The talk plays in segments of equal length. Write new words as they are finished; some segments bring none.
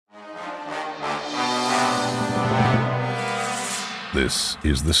This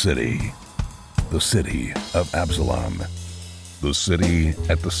is the city of Absalom, the city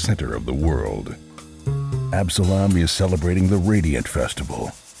at the center of the world. Absalom is celebrating the Radiant Festival,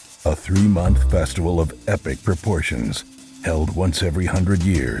 a 3-month festival of epic proportions held once every 100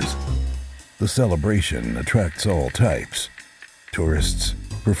 years. The celebration attracts all types: tourists,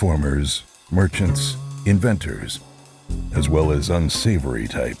 performers, merchants, inventors, as well as unsavory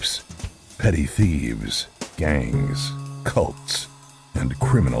types, petty thieves, gangs, cults, and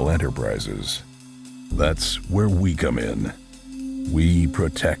criminal enterprises. That's where we come in. We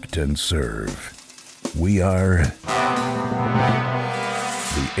protect and serve. We are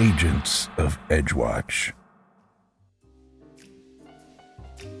the Agents of Edgewatch.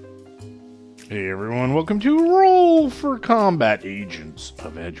 Hey everyone, welcome to Roll for Combat, Agents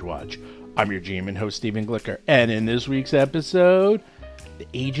of Edgewatch. I'm your GM and host, Stephen Glicker, and in this week's episode, the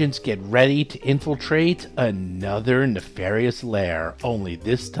agents get ready to infiltrate another nefarious lair, only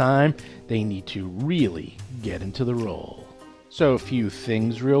this time they need to really get into the role. So a few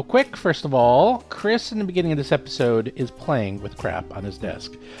things real quick. First of all, Chris in the beginning of this episode is playing with crap on his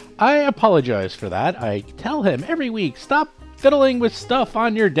desk. I apologize for that. I tell him every week, stop fiddling with stuff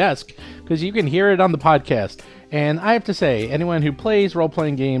on your desk, because you can hear it on the podcast. And I have to say, anyone who plays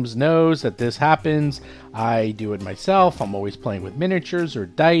role-playing games knows that this happens. I do it myself. I'm always playing with miniatures or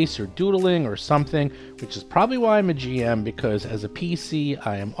dice or doodling or something, which is probably why I'm a GM, because as a PC,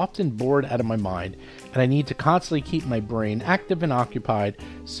 I am often bored out of my mind, and I need to constantly keep my brain active and occupied,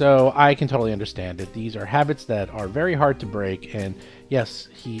 so I can totally understand it. These are habits that are very hard to break, and yes,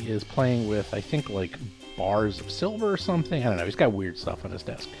 he is playing with, I think, like bars of silver or something. I don't know. He's got weird stuff on his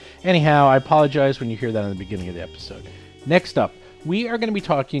desk. Anyhow, I apologize when you hear that in the beginning of the episode. Next up, we are going to be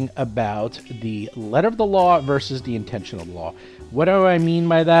talking about the letter of the law versus the intention of the law. What do I mean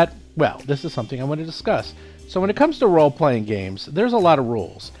by that? Well, this is something I want to discuss. So when it comes to role-playing games, there's a lot of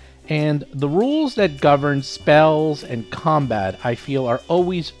rules. And the rules that govern spells and combat, I feel, are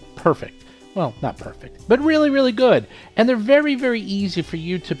always perfect. Well, not perfect, but really, really good. And they're very, very easy for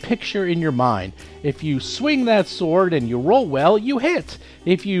you to picture in your mind. If you swing that sword and you roll well, you hit.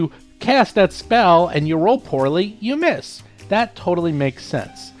 If you cast that spell and you roll poorly, you miss. That totally makes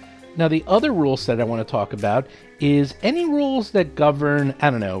sense. Now, the other rule set I want to talk about is any rules that govern, I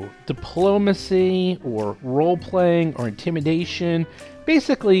don't know, diplomacy or role-playing or intimidation.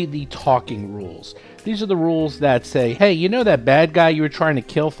 Basically, the talking rules. These are the rules that say, hey, you know that bad guy you were trying to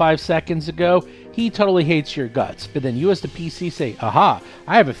kill 5 seconds ago? He totally hates your guts. But then you as the PC say, aha,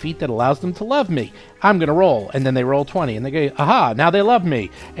 I have a feat that allows them to love me. I'm going to roll. And then they roll 20. And they go, aha, now they love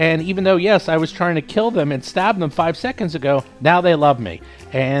me. And even though, yes, I was trying to kill them and stab them 5 seconds ago, now they love me.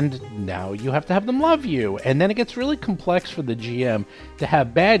 And now you have to have them love you. And then it gets really complex for the GM to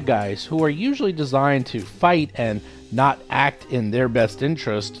have bad guys who are usually designed to fight and not act in their best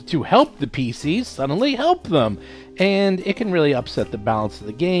interest to help the PCs suddenly help them. And it can really upset the balance of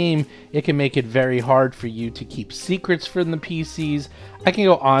the game. It can make it very hard for you to keep secrets from the PCs. I can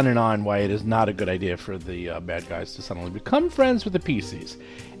go on and on why it is not a good idea for the bad guys to suddenly become friends with the PCs.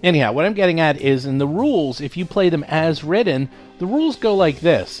 Anyhow, what I'm getting at is in the rules, if you play them as written, the rules go like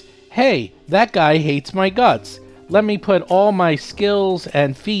this. Hey, that guy hates my guts. Let me put all my skills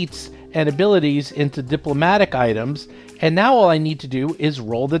and feats and abilities into diplomatic items, and now all I need to do is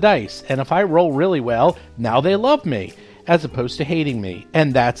roll the dice. And if I roll really well, now they love me, as opposed to hating me.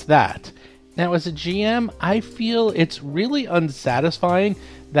 And that's that. Now, as a GM, I feel it's really unsatisfying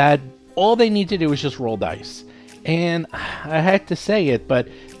that all they need to do is just roll dice. And I hate to say it, but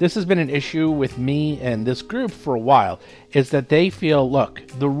this has been an issue with me and this group for a while, is that they feel, look,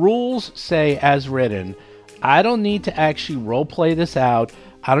 the rules say as written, I don't need to actually role-play this out.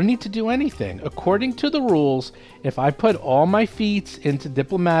 I don't need to do anything. According to the rules, if I put all my feats into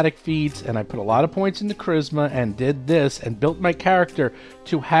diplomatic feats and I put a lot of points into charisma and did this and built my character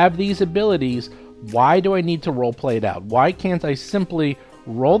to have these abilities, why do I need to roleplay it out? Why can't I simply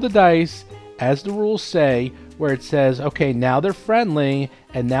roll the dice as the rules say, where it says, okay, now they're friendly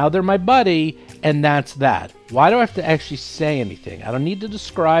and now they're my buddy, and that's that? Why do I have to actually say anything? I don't need to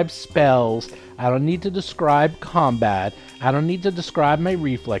describe spells. I don't need to describe combat. I don't need to describe my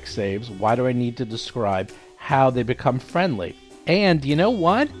reflex saves. Why do I need to describe how they become friendly? And you know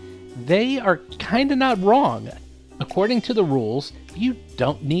what? They are kind of not wrong. According to the rules, you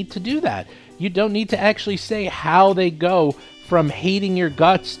don't need to do that. You don't need to actually say how they go from hating your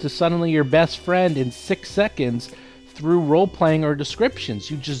guts to suddenly your best friend in 6 seconds through role-playing or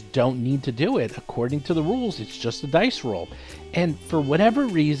descriptions. You just don't need to do it. According to the rules, it's just a dice roll. And for whatever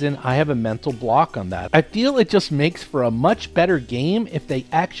reason, I have a mental block on that. I feel it just makes for a much better game if they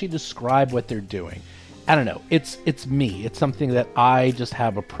actually describe what they're doing. I don't know. It's me. It's something that I just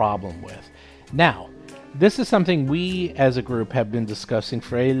have a problem with. Now, this is something we as a group have been discussing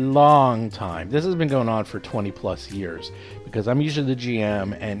for a long time. This has been going on for 20 plus years because I'm usually the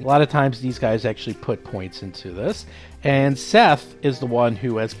GM, and a lot of times these guys actually put points into this. And Seth is the one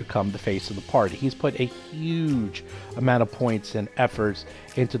who has become the face of the party. He's put a huge amount of points and efforts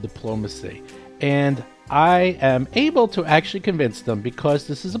into diplomacy. And I am able to actually convince them, because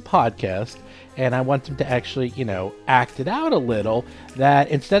this is a podcast and I want them to actually, act it out a little, that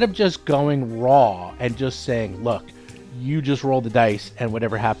instead of just going raw and just saying, look, you just roll the dice and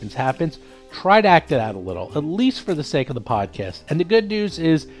whatever happens, happens, try to act it out a little, at least for the sake of the podcast. And the good news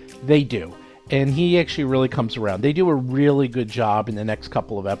is they do. And he actually really comes around. They do a really good job in the next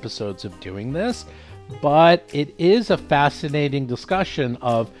couple of episodes of doing this. But it is a fascinating discussion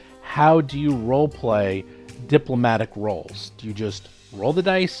of how do you role play diplomatic roles? Do you just roll the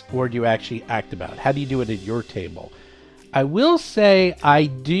dice, or do you actually act about it? How do you do it at your table? I will say I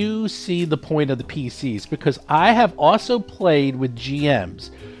do see the point of the PCs, because I have also played with GMs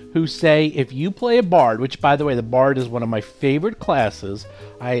who say if you play a bard, which by the way, the bard is one of my favorite classes,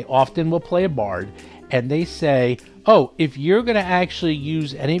 I often will play a bard, and they say, oh, if you're going to actually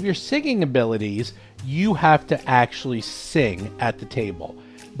use any of your singing abilities, you have to actually sing at the table.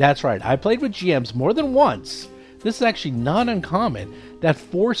 That's right, I played with GMs more than once, this is actually not uncommon, that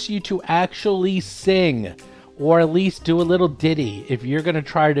force you to actually sing, or at least do a little ditty if you're going to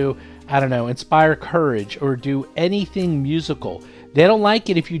try to, inspire courage or do anything musical. They don't like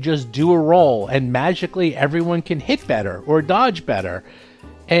it if you just do a roll and magically everyone can hit better or dodge better.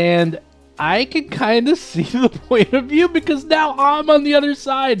 And I can kind of see the point of view, because now I'm on the other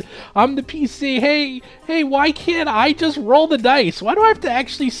side. I'm the PC. Hey, why can't I just roll the dice? Why do I have to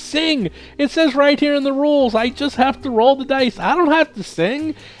actually sing? It says right here in the rules, I just have to roll the dice. I don't have to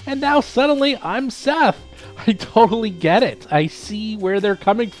sing. And now suddenly I'm Seth. I totally get it. I see where they're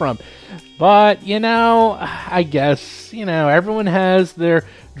coming from. But, I guess, everyone has their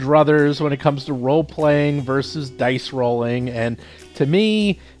druthers when it comes to role-playing versus dice rolling. And to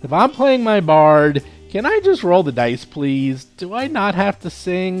me, if I'm playing my bard, can I just roll the dice, please? Do I not have to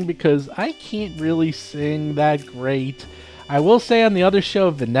sing? Because I can't really sing that great. I will say on the other show,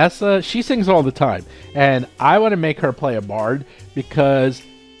 Vanessa, she sings all the time. And I want to make her play a bard, because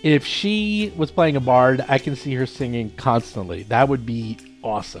if she was playing a bard, I can see her singing constantly. That would be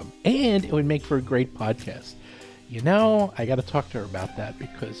awesome. And it would make for a great podcast. I got to talk to her about that,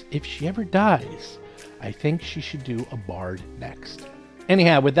 because if she ever dies, I think she should do a bard next.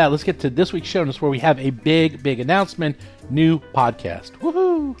 Anyhow, with that, let's get to this week's show notes, where we have a big announcement. New podcast.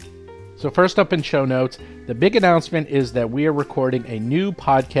 Woohoo! So first up in show notes, the big announcement is that we are recording a new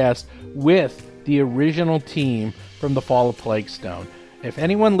podcast with the original team from The Fall of Plaguestone. If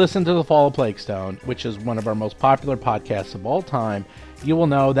anyone listened to The Fall of Plaguestone, which is one of our most popular podcasts of all time, you will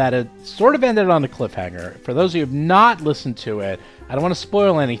know that it sort of ended on a cliffhanger. For those of you who have not listened to it, I don't want to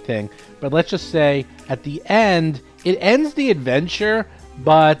spoil anything, but let's just say at the end, it ends the adventure,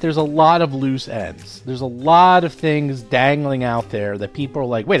 but there's a lot of loose ends. There's a lot of things dangling out there that people are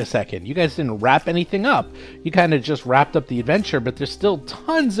like, wait a second, you guys didn't wrap anything up. You kind of just wrapped up the adventure, but there's still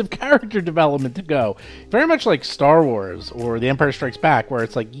tons of character development to go. Very much like Star Wars or The Empire Strikes Back, where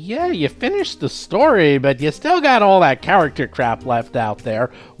it's like, yeah, you finished the story, but you still got all that character crap left out there.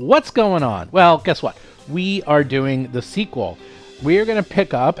 What's going on? Well, guess what? We are doing the sequel. We are going to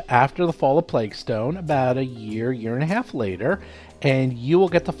pick up after The Fall of Plaguestone, about a year and a half later, and you will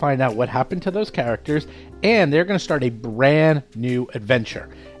get to find out what happened to those characters, and they're going to start a brand new adventure.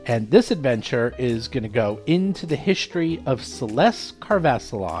 And this adventure is going to go into the history of Celeste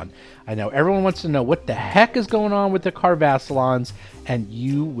Carvassalon. I know everyone wants to know what the heck is going on with the Carvassalons, and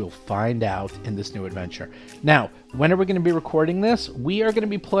you will find out in this new adventure. Now, when are we going to be recording this? We are going to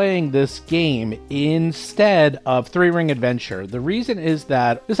be playing this game instead of Three Ring Adventure. The reason is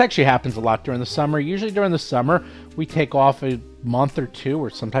that this actually happens a lot during the summer. Usually during the summer, we take off a month or two, or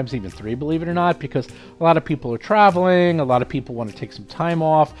sometimes even 3, believe it or not, because a lot of people are traveling, a lot of people want to take some time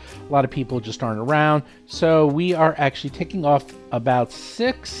off, a lot of people just aren't around. So we are actually taking off about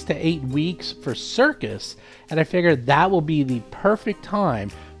 6 to 8 weeks for Circus, and I figured that will be the perfect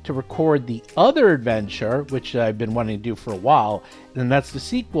time to record the other adventure, which I've been wanting to do for a while, and that's the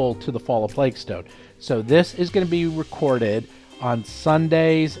sequel to The Fall of Plaguestone. So this is going to be recorded on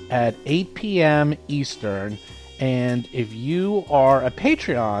Sundays at 8 p.m. Eastern, and if you are a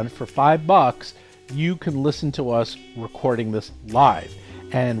Patreon for $5, you can listen to us recording this live.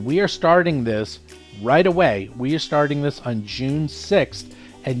 And we are starting this right away. We are starting this on June 6th,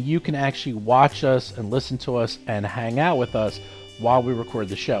 and you can actually watch us and listen to us and hang out with us while we record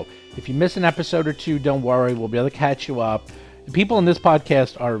the show. If you miss an episode or two, don't worry. We'll be able to catch you up. The people in this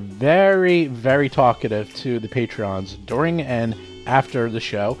podcast are very, very talkative to the Patreons during and after the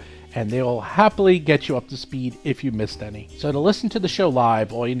show, and they will happily get you up to speed if you missed any. So to listen to the show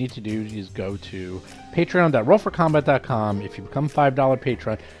live, all you need to do is go to patreon.rollforcombat.com. If you become a $5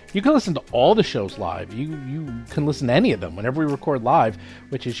 patron, you can listen to all the shows live. You can listen to any of them whenever we record live,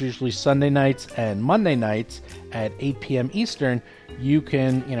 which is usually Sunday nights and Monday nights at 8 p.m. Eastern. You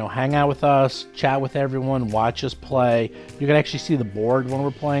can, hang out with us, chat with everyone, watch us play. You can actually see the board when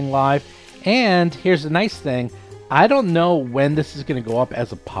we're playing live. And here's the nice thing. I don't know when this is going to go up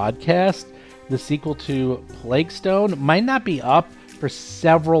as a podcast. The sequel to Plague Stone might not be up for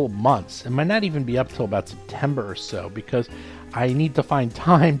several months. It might not even be up till about September or so, because I need to find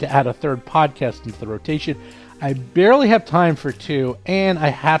time to add a third podcast into the rotation. I barely have time for two, and I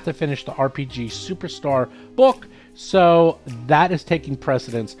have to finish the RPG Superstar book, so that is taking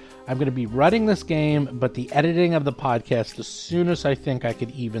precedence. I'm going to be running this game, but the editing of the podcast, as soon as I think I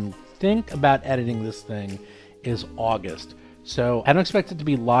could even think about editing this thing, is August. So I don't expect it to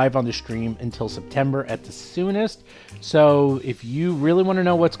be live on the stream until September at the soonest. So if you really want to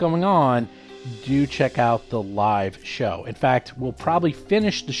know what's going on, do check out the live show. In fact, we'll probably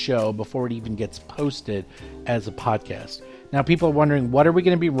finish the show before it even gets posted as a podcast. Now, people are wondering, what are we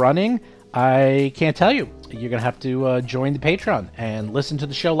going to be running? I can't tell you. You're going to have to join the Patreon and listen to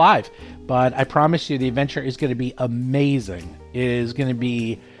the show live. But I promise you, the adventure is going to be amazing. It is going to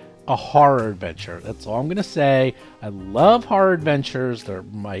be a horror adventure. That's all I'm going to say. I love horror adventures. They're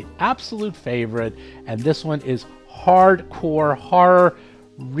my absolute favorite. And this one is hardcore horror,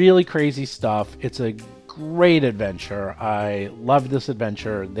 really crazy stuff. It's a great adventure. I love this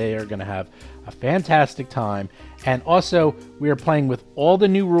adventure. They are going to have a fantastic time. And also, we are playing with all the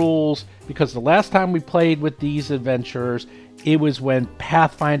new rules, because the last time we played with these adventures, it was when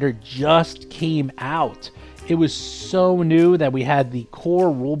Pathfinder just came out. It was so new that we had the core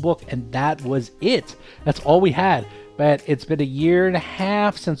rulebook, and that was it. That's all we had. But it's been a year and a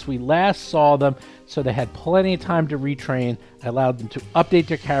half since we last saw them, so they had plenty of time to retrain. I allowed them to update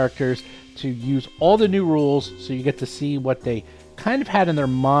their characters, to use all the new rules, so you get to see what they kind of had in their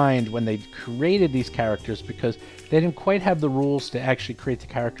mind when they created these characters, because they didn't quite have the rules to actually create the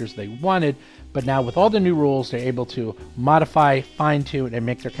characters they wanted. But now with all the new rules, they're able to modify, fine-tune, and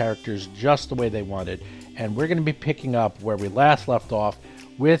make their characters just the way they wanted. And we're going to be picking up where we last left off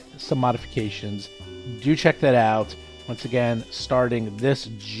with some modifications. Do check that out. Once again, starting this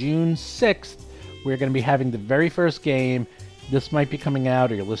June 6th, we're going to be having the very first game. This might be coming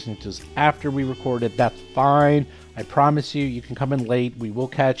out, or you're listening to this after we record it. That's fine. I promise you, you can come in late. We will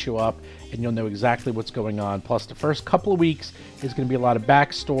catch you up, and you'll know exactly what's going on. Plus, the first couple of weeks is going to be a lot of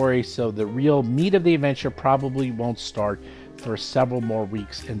backstory, so the real meat of the adventure probably won't start for several more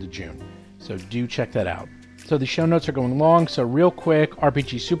weeks into June. So do check that out. So the show notes are going long, so real quick,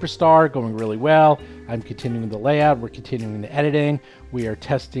 RPG Superstar going really well. I'm continuing the layout, we're continuing the editing, we are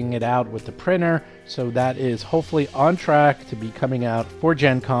testing it out with the printer, so that is hopefully on track to be coming out for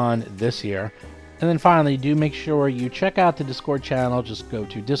Gen Con this year. And then finally, do make sure you check out the Discord channel. Just go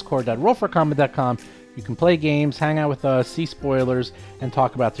to discord.rollforcombat.com. You can play games, hang out with us, see spoilers, and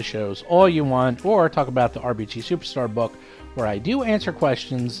talk about the shows all you want, or talk about the RPG Superstar book, where I do answer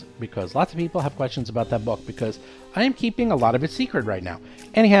questions, because lots of people have questions about that book, because I am keeping a lot of it secret right now.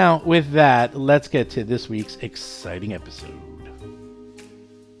 Anyhow, with that, let's get to this week's exciting episode.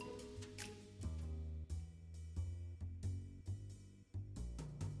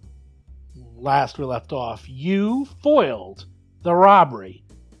 Last we left off, you foiled the robbery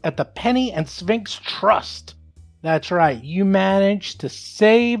at the Penny and Sphinx Trust. That's right, you managed to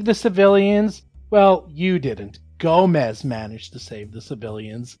save the civilians. Well, you didn't. Gomez managed to save the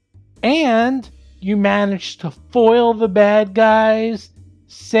civilians. And you managed to foil the bad guys,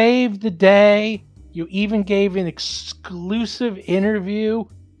 save the day. You even gave an exclusive interview.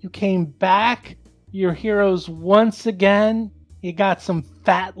 You came back, your heroes once again. You got some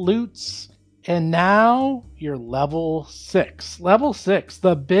fat loots. And now you're level 6. Level 6,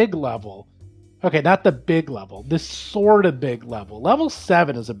 the big level. Okay, not the big level. This sort of big level. Level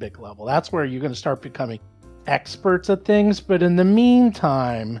 7 is a big level. That's where you're going to start becoming experts at things. But in the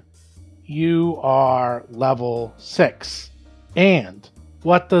meantime, you are level 6. And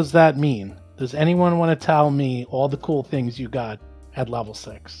what does that mean? Does anyone want to tell me all the cool things you got at level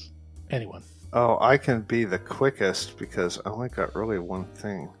 6? Anyone? Oh, I can be the quickest because I only got really one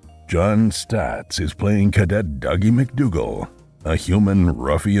thing. John Statz is playing Cadet Dougie McDougal, a human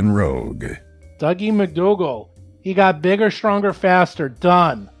ruffian rogue. Dougie McDougal. He got bigger, stronger, faster.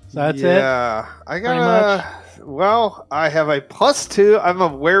 Done. So that's it? Yeah, I got Well, I have a +2. I'm a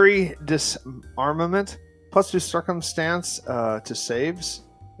wary disarmament. +2 circumstance to saves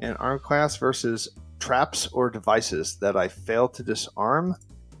in arm class versus traps or devices that I fail to disarm.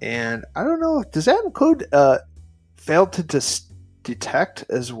 And I don't know, does that include fail to detect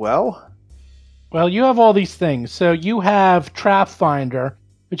as well? Well, you have all these things. So you have Trap Finder,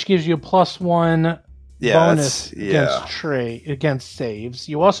 which gives you a +1 bonus against saves.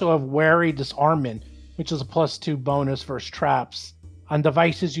 You also have Wary Disarmament, which is a +2 bonus versus traps on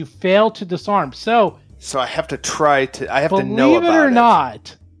devices you fail to disarm. So I have to try to. I have to know about it. Believe it or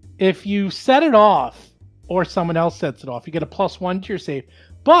not, if you set it off or someone else sets it off, you get a +1 to your save.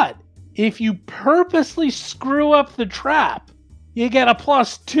 But if you purposely screw up the trap, you get a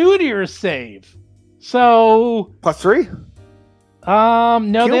 +2 to your save. So +3?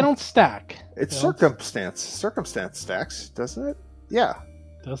 No, they don't stack. It's circumstance. Circumstance stacks, doesn't it? Yeah.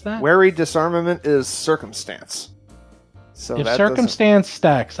 Does that? Wary disarmament is circumstance. So if that circumstance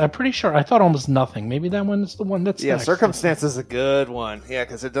stacks, I'm pretty sure. I thought almost nothing. Maybe that one is the one that stacks. Yeah, circumstance is a good one. Yeah,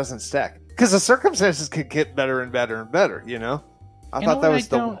 because it doesn't stack. Because the circumstances could get better and better and better. You know, I thought that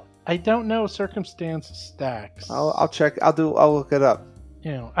was I don't know circumstance stacks. I'll check. I'll look it up.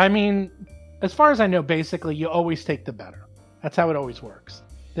 You know, I mean, as far as I know, basically you always take the better. That's how it always works.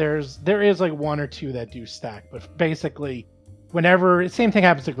 There is like one or two that do stack, but basically, whenever same thing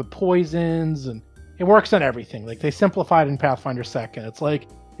happens like with poisons, and it works on everything. Like they simplified in Pathfinder 2nd. It's like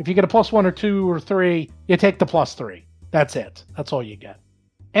if you get a +1 or 2 or 3, you take the +3. That's it. That's all you get.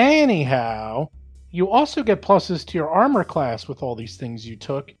 Anyhow, you also get pluses to your armor class with all these things you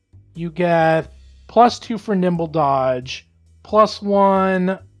took. You get +2 for nimble dodge,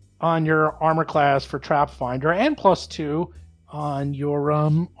 +1 on your armor class for Trap Finder, and +2 on your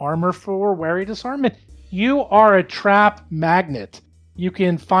armor for Wary Disarmament. You are a trap magnet. You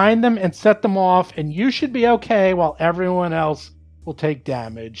can find them and set them off, and you should be okay while everyone else will take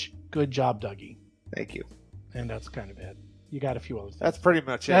damage. Good job, Dougie. Thank you. And that's kind of it. You got a few other things. That's pretty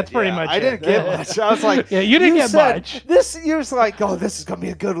much it. That's pretty much it. I didn't get much. I was like, yeah, you didn't get much. You was like, oh, this is going to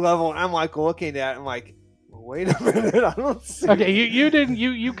be a good level. And I'm like looking at it. I'm like, wait a minute. I don't see. Okay, you didn't.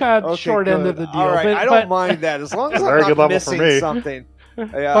 You got short end of the deal. All right, I don't mind that as long as I'm not missing something.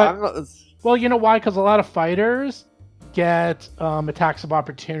 Yeah, well, you know why? Because a lot of fighters get attacks of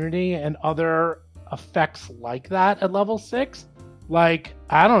opportunity and other effects like that at level 6. Like,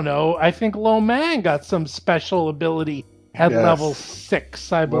 I don't know. I think Lo Mang got some special ability at level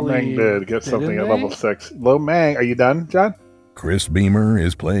 6, I believe. Lo Mang did get something at level 6. Lo Mang, are you done, John? Chris Beamer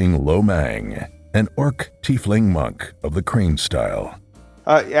is playing Lo Mang, an orc tiefling monk of the Crane style.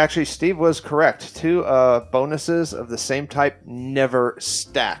 Actually, Steve was correct. 2 bonuses of the same type never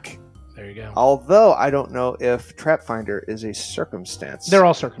stack. There you go. Although I don't know if Trap Finder is a circumstance. They're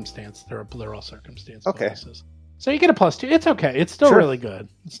all circumstance. They're all circumstance bonuses. So you get a +2. It's okay. It's still really good.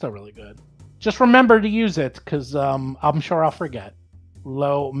 It's still really good. Just remember to use it, because I'm sure I'll forget.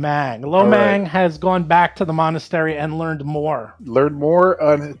 Lo Mang. Lo Mang has gone back to the monastery and learned more. Learned more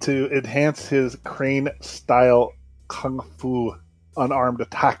to enhance his Crane-style Kung Fu unarmed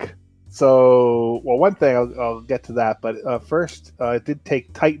attack. So, well, one thing, I'll get to that, but first, I did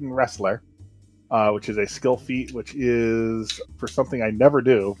take Titan Wrestler, which is a skill feat, which is, for something I never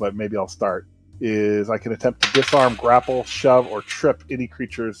do, but maybe I'll start, is I can attempt to disarm, grapple, shove, or trip any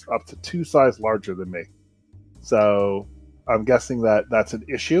creatures up to 2 sizes larger than me. So, I'm guessing that that's an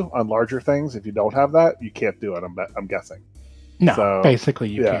issue on larger things. If you don't have that, you can't do it, I'm guessing. No, so, basically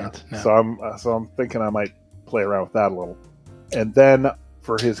you can't. No. So I'm thinking I might play around with that a little. And then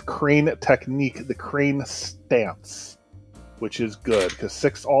for his Crane technique, the Crane stance, which is good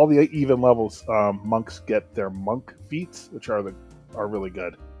because all the even levels monks get their monk feats, which are really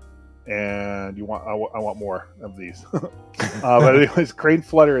good. And I want more of these. But anyways, Crane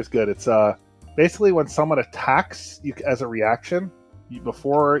Flutter is good. It's basically when someone attacks you as a reaction,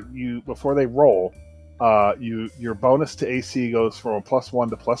 before they roll, your bonus to AC goes from a +1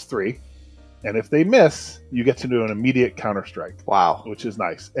 to +3. And if they miss, you get to do an immediate counter strike. Wow, which is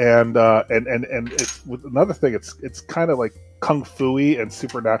nice. And it's with another thing. It's kind of like kung fu-y and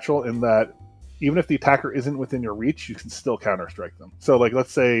supernatural in that even if the attacker isn't within your reach, you can still counter strike them. So like,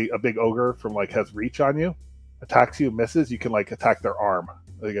 let's say a big ogre from has reach on you, attacks you, misses, you can attack their arm.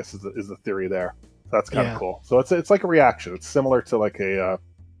 I guess is the theory there. So that's kind of cool. So it's like a reaction. It's similar to a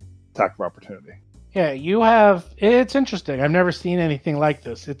attack of opportunity. Yeah, it's interesting. I've never seen anything like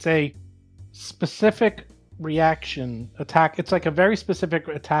this. It's a specific reaction attack. It's like a very specific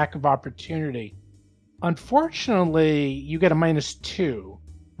attack of opportunity. Unfortunately, you get a -2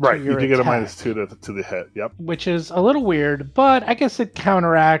 Right, to you your do get a attack, -2 to the hit. Yep. which is a little weird, but I guess it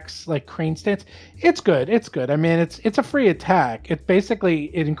counteracts like crane stance. It's good. It's good. I mean, it's a free attack. It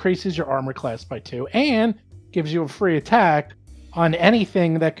increases your armor class by 2 and gives you a free attack on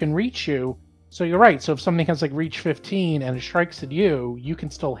anything that can reach you. So you're right. So if something has like reach 15 and it strikes at you, you can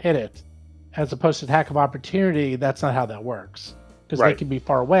still hit it. As opposed to attack of opportunity, that's not how that works. Because they Right. can be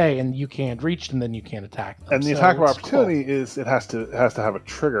far away and you can't reach them, then you can't attack them. And the So attack of it's opportunity is it has to have a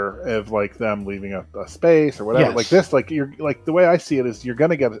trigger of like them leaving a space or whatever. Yes. Like this, like you're like the way I see it is you're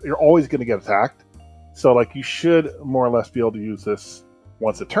always gonna get attacked. So like you should more or less be able to use this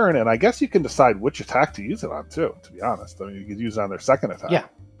once a turn, and I guess you can decide which attack to use it on too. To be honest, I mean you could use it on their second attack. Yeah.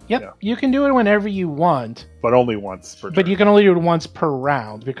 Yep, Yeah. you can do it whenever you want, But only once per turn. but you can only do it once per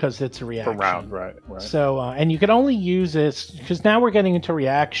round because it's a per reaction. round, right? So, and you can only use this because now we're getting into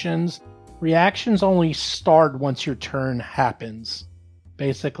reactions. Reactions only start once your turn happens,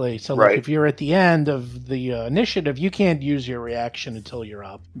 basically. So, like Right. if you're at the end of the initiative, you can't use your reaction until you're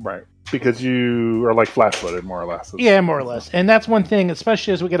up. Right. Because you are like flat-footed, more or less. Yeah, more or less. And that's one thing,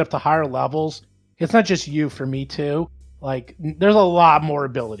 especially as we get up to higher levels. It's not just you, for me too. Like, there's a lot more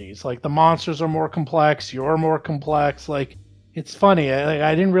abilities. Like, the monsters are more complex, you're more complex. Like, it's funny.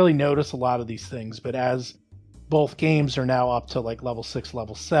 I didn't really notice a lot of these things, but as both games are now up to like level 6,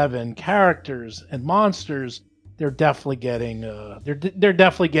 level 7, characters and monsters, they're definitely getting they're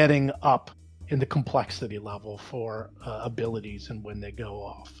definitely getting up in the complexity level for abilities and when they go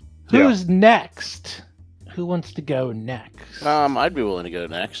off. Yeah. Who's next? Who wants to go next? I'd be willing to go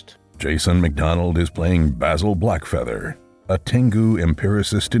next. Jason McDonald is playing Basil Blackfeather, a Tengu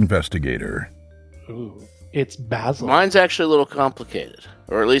empiricist investigator. Ooh, it's Basil. Mine's actually a little complicated,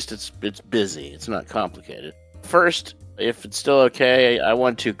 or at least it's busy. It's not complicated. First, if it's still okay, I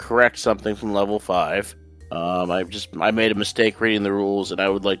want to correct something from level 5. I made a mistake reading the rules, and I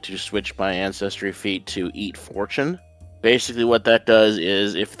would like to switch my ancestry feat to Eat Fortune. Basically, what that does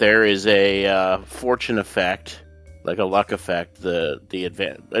is if there is a fortune effect, like a luck effect, the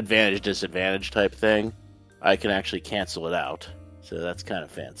advantage disadvantage type thing, I can actually cancel it out. So that's kind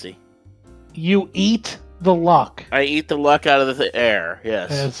of fancy. You eat the luck. I eat the luck out of the air. Yes.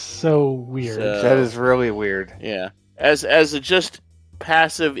 That's so weird. So- That is really weird. Yeah. As a just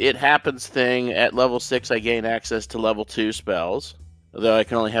passive it happens thing, at level 6 I gain access to level 2 spells, though I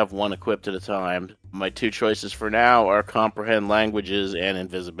can only have one equipped at a time. My 2 choices for now are comprehend languages and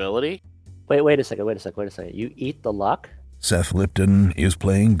invisibility. Wait a second. You eat the luck? Seth Lipton is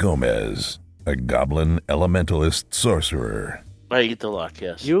playing Gomez, a goblin elementalist sorcerer. I eat the luck,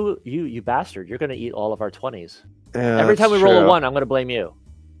 yes. You bastard. You're going to eat all of our 20s. Yeah, Every time we that's roll a true. 1, I'm going to blame you.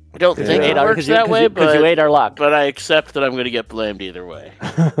 I don't Yeah. think it Because works that way, Because you ate our luck. but I accept that I'm going to get blamed either way.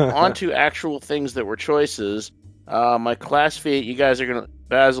 On to actual things that were choices. My class feat, you guys are going to,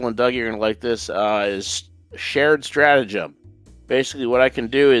 Basil and Doug, you're going to like this, is shared stratagem. Basically, what I can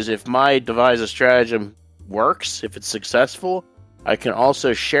do is if my devise a stratagem works, if it's successful, I can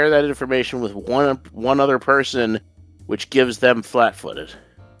also share that information with one other person, which gives them flat-footed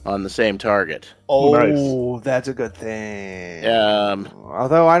on the same target. Oh, Nice. that's a good thing.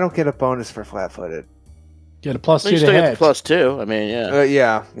 Although I don't get a bonus for flat-footed. Get a plus you 2 still to get the hit. +2. I mean,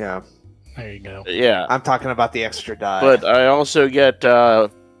 yeah. Yeah. There you go. Yeah. I'm talking about the extra die. But I also get,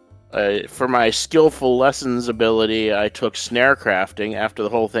 for my skillful lessons ability, I took snare crafting. After the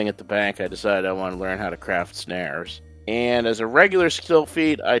whole thing at the bank, I decided I want to learn how to craft snares. And as a regular skill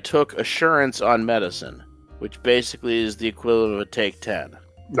feat, I took assurance on medicine, which basically is the equivalent of a take 10.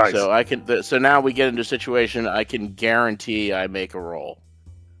 Nice. So I can. So now we get into a situation I can guarantee I make a roll.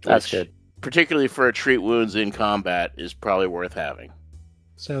 That's which, good. particularly for a treat wounds in combat, is probably worth having.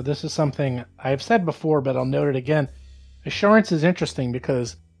 So this is something I've said before, but I'll note it again. Assurance is interesting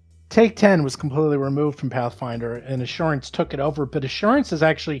because Take 10 was completely removed from Pathfinder, and Assurance took it over. But Assurance is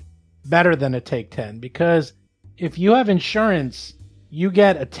actually better than a Take 10 because if you have Insurance, you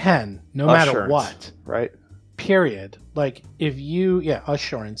get a 10 no matter Assurance, what. right? Period. Like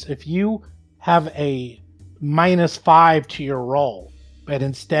Assurance. If you have a -5 to your roll, but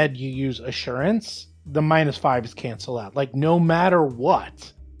instead you use Assurance, the -5s cancel out. Like no matter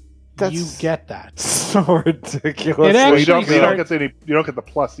what, That's you get that. so ridiculous. It Well, actually you don't starts- get the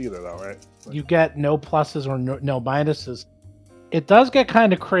plus either, though, right? You get no pluses or no minuses. It does get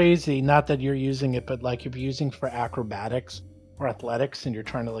kind of crazy. Not that you're using it, but like if you're using for acrobatics or athletics, and you're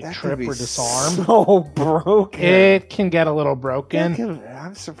trying to like That trip could be or disarm, So broken. it can get a little broken.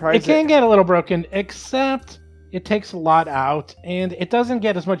 I'm surprised. It can get a little broken, except it takes a lot out, and it doesn't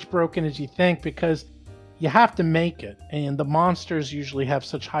get as much broken as you think because you have to make it, and the monsters usually have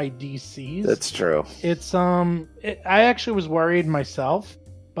such high DCs. That's true. It's I actually was worried myself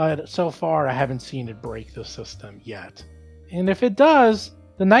but so far I haven't seen it break the system yet. And if it does,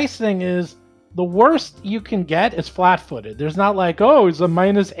 the nice thing is the worst you can get is flat-footed. There's not like, oh, it's a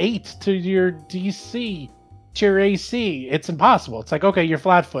 -8 to your DC, to your AC. It's impossible. It's like, okay, you're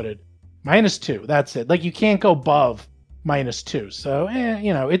flat-footed. -2, that's it. Like, you can't go above -2. So,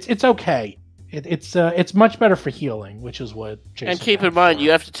 it's okay. It's much better for healing, which is what Jason. And keep in mind,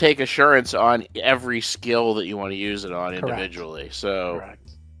 you have to take assurance on every skill that you want to use it on individually. So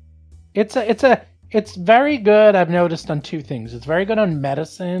correct. It's very good. I've noticed on 2 things. It's very good on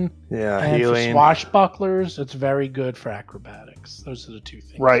medicine. Yeah, and healing. for swashbucklers, it's very good for acrobatics. Those are the 2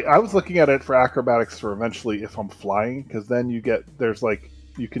 things. Right. I was looking at it for acrobatics for eventually if I'm flying, because then you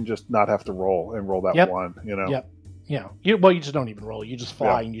can just not have to roll and roll that Yep. one. Yep. Yeah. You just don't even roll. You just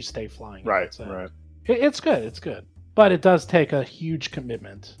fly and you stay flying. Right. That's it. Right. It's good. It's good. But it does take a huge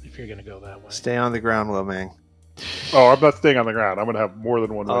commitment if you're going to go that way. Stay on the ground, Lomang. Oh, I'm not staying on the ground. I'm going to have more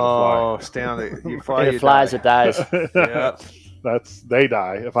than one way Oh, stay on the. You fly. If You it flies, die. it dies. to fly. Yeah. They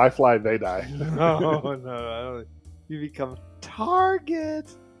die. If I fly, they die. No. You become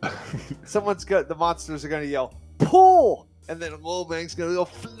target. The monsters are going to yell, pull! And then Lomang's going to go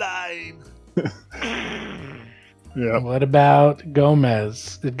flying. Yeah. What about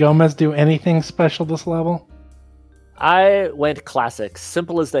Gomez? Did Gomez do anything special this level? I went classic,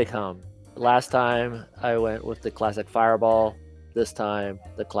 simple as they come. Last time I went with the classic fireball. This time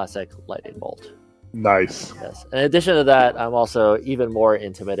the classic lightning bolt. Nice. Yes. In addition to that, I'm also even more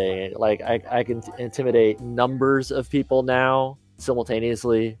intimidating. Like I can intimidate numbers of people now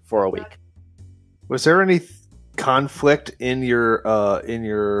simultaneously for a week. Was there any conflict in your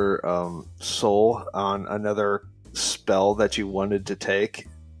soul on another spell that you wanted to take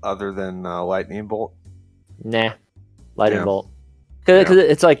other than lightning bolt? Nah, lightning Yeah. bolt. Because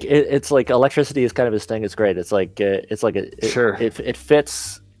it's like electricity is kind of his thing. It's great. Sure. It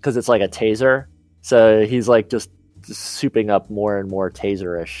fits because it's like a taser. So he's like just souping up more and more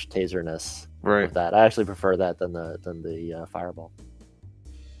taserness Right. with that. I actually prefer that than the fireball.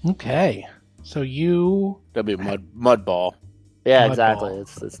 Okay. So you that'd be mud ball. Yeah, Mud exactly. ball.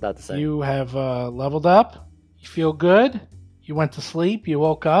 It's not the same. You have leveled up. You feel good. You went to sleep. You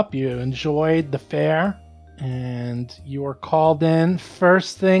woke up. You enjoyed the fair. And you were called in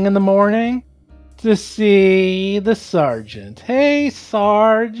first thing in the morning to see the sergeant. Hey,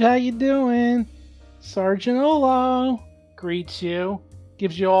 Sarge. How you doing? Sergeant Olo greets you.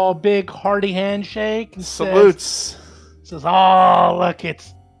 Gives you all a big hearty handshake. And Salutes. Says, oh, look,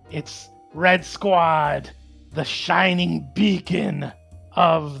 it's Red Squad, the shining beacon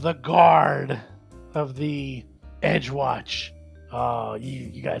of the guard of the Edgewatch. Oh,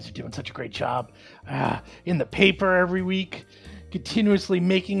 you guys are doing such a great job. In the paper every week, continuously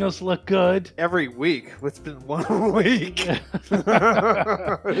making us look good. Every week. It's been 1 week.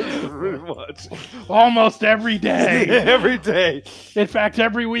 Pretty much. Almost every day. Every day. In fact,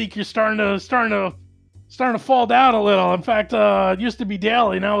 every week you're starting to fall down a little. In fact, it used to be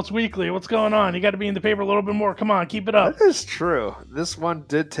daily, now it's weekly. What's going on? You got to be in the paper a little bit more. Come on, keep it up. That is true. This one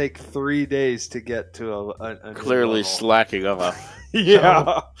did take 3 days to get to a Clearly level. slacking off.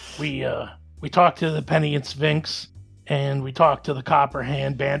 Yeah. We talked to the Penny and Sphinx, and we talked to the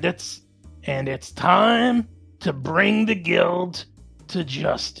Copperhand Bandits, and it's time to bring the guild to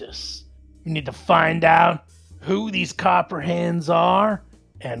justice. We need to find out who these Copperhands are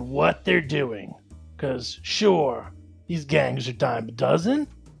and what they're doing. Because, sure, these gangs are dime a dozen.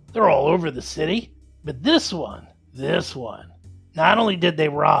 They're all over the city. But this one, not only did they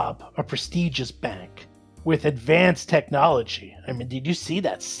rob a prestigious bank with advanced technology, I mean, did you see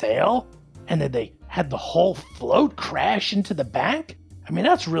that sale? And then they had the whole float crash into the bank? I mean,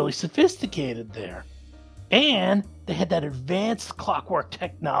 that's really sophisticated there. And they had that advanced clockwork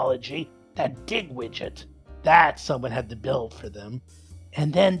technology, that dig widget. That someone had to build for them.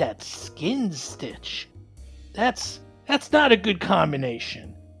 And then that skin stitch. That's not a good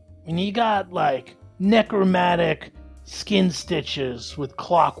combination. I mean, you got like necromantic skin stitches with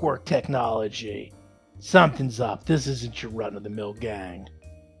clockwork technology. Something's up. This isn't your run-of-the-mill gang.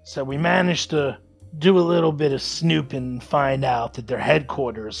 So we managed to do a little bit of snooping and find out that their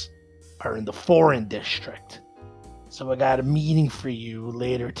headquarters are in the Foreign District. So I got a meeting for you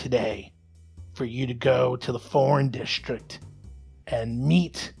later today for you to go to the Foreign District and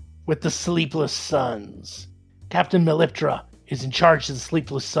meet with the Sleepless Sons. Captain Meliptra is in charge of the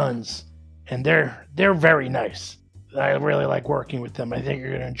Sleepless Sons, and they're very nice. I really like working with them. I think you're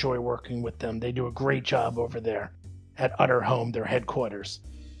going to enjoy working with them. They do a great job over there at Utter Home, their headquarters.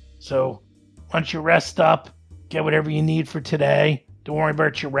 So, once you rest up, get whatever you need for today, don't worry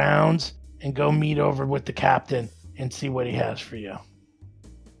about your rounds, and go meet over with the captain and see what he has for you.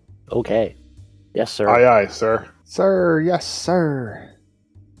 Okay. Yes, sir. Aye, sir. Sir, yes, sir.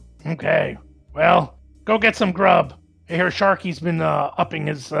 Okay. Well, go get some grub. I hear Sharky's been upping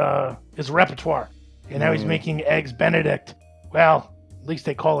his repertoire, and now he's making eggs Benedict. Well, at least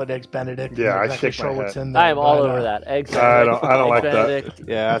they call it eggs Benedict. Yeah, I'm not I exactly shake sure my what's head. in there. I am all over that. Eggs Benedict. I don't like that. Benedict.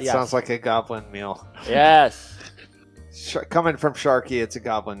 Yeah, it Yes. sounds like a goblin meal. Yes. Coming from Sharky, it's a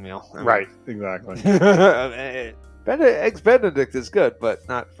goblin meal. I mean, Right, exactly. Eggs Benedict is good, but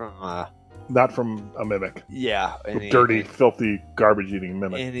not from Not from a mimic. dirty, filthy, garbage-eating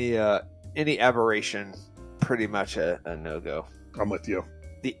mimic. any aberration. Pretty much a no-go. I'm with you.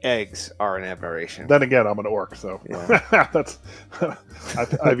 The eggs are an aberration. Then again, I'm an orc, so Yeah. that's.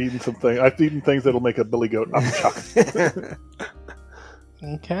 I've eaten some things. I've eaten things that'll make a billy goat upchuck.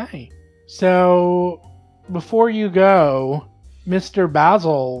 Okay. So, before you go, Mr.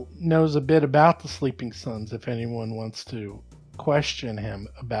 Basil knows a bit about the Sleeping Suns if anyone wants to question him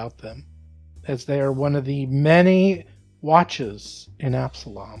about them, as they are one of the many watches in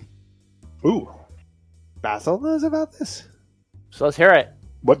Absalom. Ooh, Basil knows about this? So let's hear it.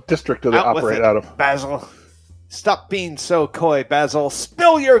 what district do they Out with operate it, out of? Basil. Stop being so coy, Basil.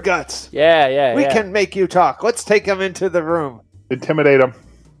 Spill your guts. Yeah. We can make you talk. Let's take him into the room. Intimidate them.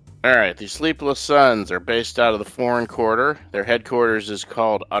 All right, the Sleepless Suns are based out of the Foreign Quarter. Their headquarters is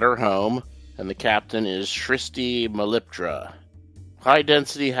called Utter Home, and the captain is Shristi Maliptra.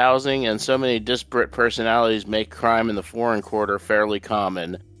 High-density housing and so many disparate personalities make crime in the Foreign Quarter fairly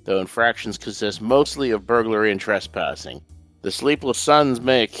common, though infractions consist mostly of burglary and trespassing. The Sleepless Suns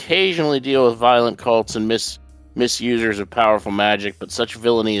may occasionally deal with violent cults and misusers of powerful magic, but such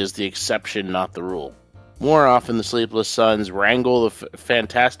villainy is the exception, not the rule. More often, the Sleepless Suns wrangle the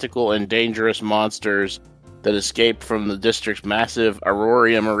fantastical and dangerous monsters that escape from the district's massive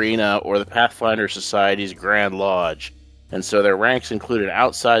Aurorium Arena or the Pathfinder Society's Grand Lodge, and so their ranks include an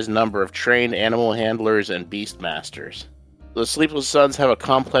outsized number of trained animal handlers and beastmasters. The Sleepless Suns have a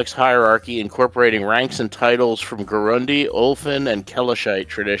complex hierarchy incorporating ranks and titles from Gurundi, Ulfin, and Kelishite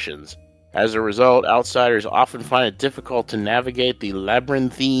traditions. As a result, outsiders often find it difficult to navigate the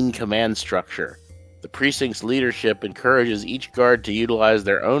labyrinthine command structure. The precinct's leadership encourages each guard to utilize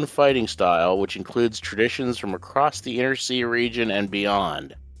their own fighting style, which includes traditions from across the Inner Sea region and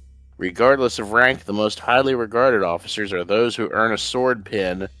beyond. Regardless of rank, the most highly regarded officers are those who earn a sword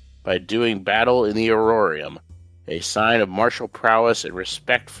pin by doing battle in the Aurorium, a sign of martial prowess and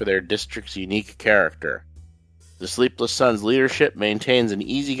respect for their district's unique character. The Sleepless Suns leadership maintains an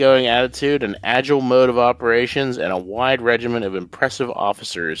easygoing attitude, an agile mode of operations, and a wide regiment of impressive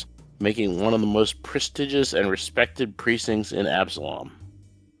officers, making one of the most prestigious and respected precincts in Absalom.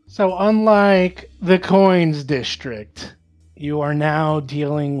 So, unlike the Coins District, you are now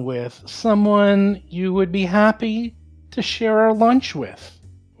dealing with someone you would be happy to share a lunch with,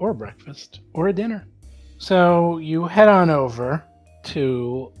 or a breakfast, or a dinner. So, you head on over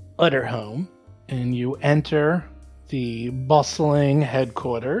to Utterhome, and you enter the bustling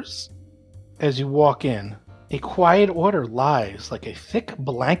headquarters. As you walk in, a quiet order lies like a thick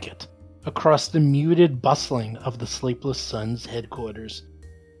blanket across the muted bustling of the Sleepless Suns headquarters,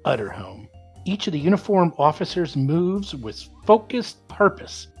 Utterhome. Each of the uniformed officers moves with focused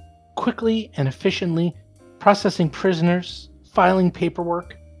purpose, quickly and efficiently processing prisoners, filing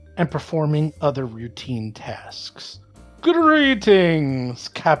paperwork, and performing other routine tasks. Greetings!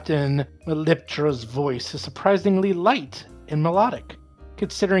 Captain Maliptra's voice is surprisingly light and melodic,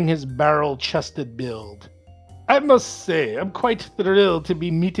 considering his barrel-chested build. I must say, I'm quite thrilled to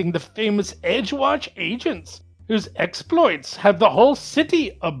be meeting the famous Edgewatch agents, whose exploits have the whole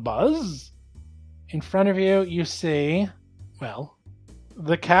city abuzz. In front of you, you see, well,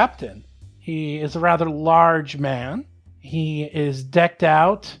 the captain. He is a rather large man. He is decked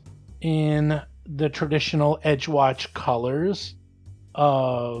out in the traditional Edgewatch colors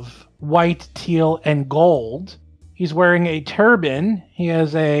of white, teal, and gold. He's wearing a turban. He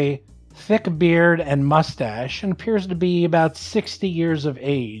has a thick beard and mustache and appears to be about 60 years of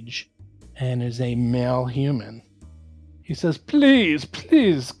age and is a male human. He says, please,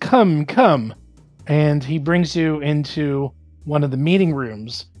 come. And he brings you into one of the meeting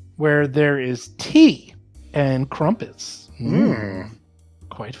rooms where there is tea and crumpets.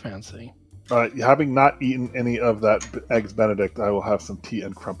 Quite fancy. Having not eaten any of that Eggs Benedict, I will have some tea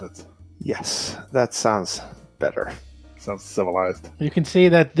and crumpets. Yes, that sounds better. Sounds civilized. You can see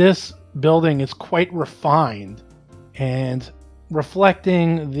that this building is quite refined and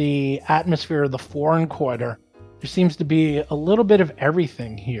reflecting the atmosphere of the Foreign Quarter. There seems to be a little bit of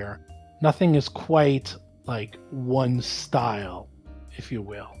everything here. Nothing is quite like one style, if you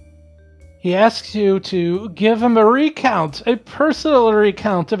will. He asks you to give him a personal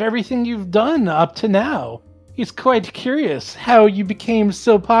recount of everything you've done up to now. He's quite curious how you became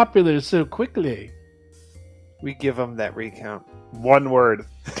so popular so quickly. We give him that recount. One word: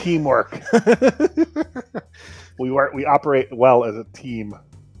 teamwork. We operate well as a team.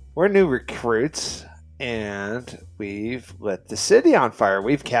 We're new recruits, and we've lit the city on fire.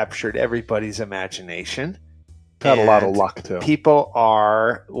 We've captured everybody's imagination. Had a lot of luck too. People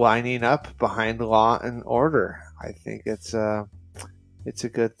are lining up behind law and order. I think it's a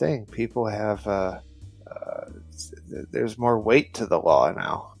good thing. People have there's more weight to the law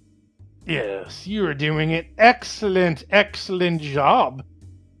now. Yes, you are doing an excellent job.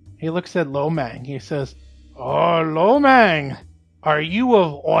 He looks at Lomang. He says, "Oh, Lomang, are you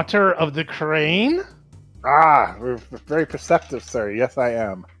of Order of the Crane?" We're very perceptive, sir. Yes, I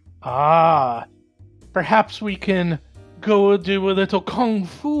am. Perhaps we can go do a little kung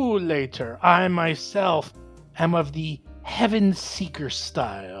fu later. I myself am of the Heaven Seeker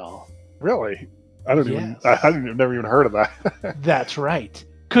style. Really? I've never even heard of that. That's right.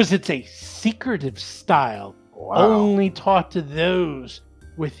 Because it's a secretive style. Wow. Only taught to those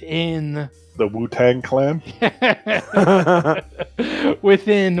within the Wu-Tang Clan?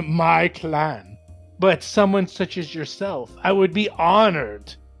 Within my clan. But someone such as yourself, I would be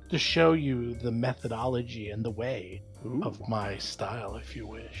honored to show you the methodology and the way of my style, if you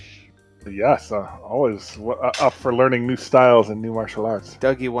wish. Yes, always up for learning new styles and new martial arts.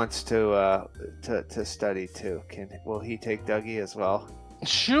 Dougie wants to study too. Will he take Dougie as well?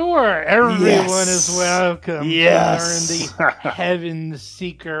 Sure, everyone is welcome to learn the Heaven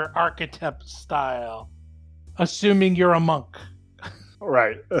Seeker archetype style, assuming you're a monk.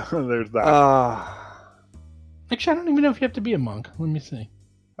 Right, there's that. Actually, I don't even know if you have to be a monk. Let me see.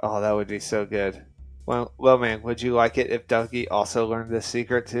 Oh, that would be so good. Well, man, would you like it if Dougie also learned this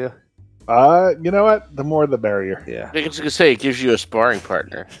secret too? You know what? The more the merrier. Yeah. I was going to say, it gives you a sparring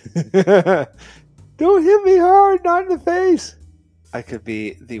partner. Don't hit me hard, not in the face. I could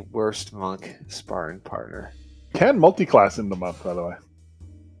be the worst monk sparring partner. Can multi-class in the month, by the way.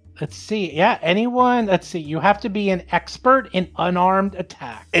 Let's see. Yeah, anyone. Let's see. You have to be an expert in unarmed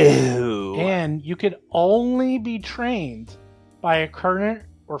attack. Ew. And you could only be trained by a current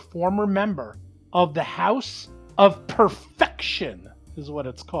or former member of the House of Perfection, is what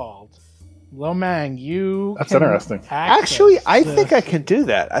it's called. Lomang, That's interesting. Actually, I think I can do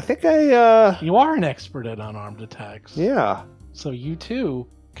that. I think You are an expert at unarmed attacks. Yeah. So you too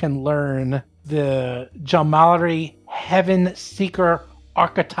can learn the Jamalari Heaven Seeker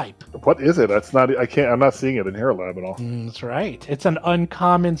archetype. What is it? I'm not seeing it in Hero Lab at all. That's right. It's an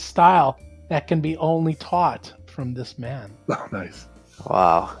uncommon style that can be only taught from this man. Oh, nice.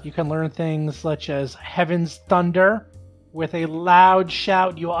 Wow. You can learn things such as Heaven's Thunder. With a loud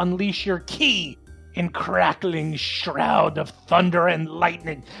shout, you unleash your ki in crackling shroud of thunder and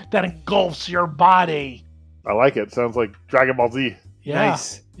lightning that engulfs your body. I like it. Sounds like Dragon Ball Z. Yeah.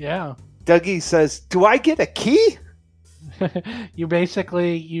 Nice. Yeah. Dougie says, "Do I get a key?" You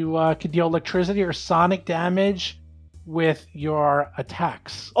can deal electricity or sonic damage with your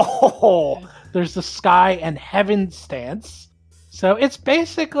attacks. Oh, There's the Sky and Heaven stance. So it's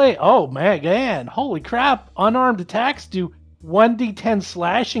basically, oh man, holy crap, unarmed attacks do 1d10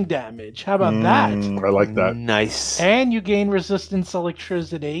 slashing damage. How about that? I like that. Nice. And you gain resistance to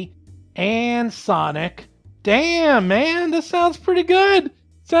electricity and sonic. Damn, man, this sounds pretty good.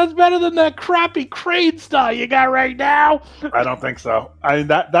 Sounds better than that crappy Crane style you got right now. I don't think so. I mean,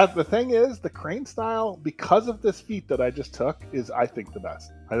 that the thing is, the Crane style, because of this feat that I just took, is I think the best.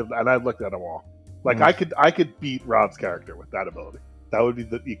 And I've looked at them all. Like I could beat Rob's character with that ability. That would be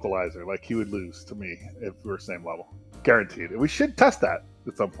the equalizer. Like he would lose to me if we were same level, guaranteed. We should test that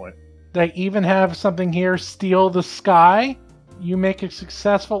at some point. They even have something here: Steal the Sky. You make a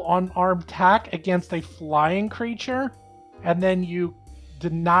successful unarmed attack against a flying creature, and then you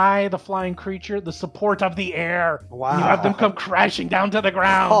deny the flying creature the support of the air. Wow. You have them come crashing down to the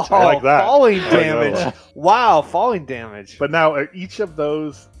ground. I like that. Falling damage. Wow, falling damage. But now, are each of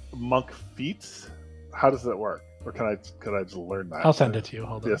those monk feats, how does that work? Or can I just learn that? I'll send it to you.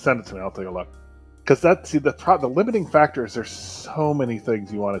 Hold on. Yeah, send it to me. I'll take a look. Because the limiting factor is there's so many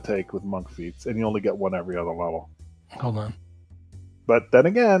things you want to take with monk feats, and you only get one every other level. Hold on. But then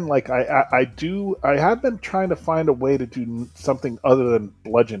again, like I have been trying to find a way to do something other than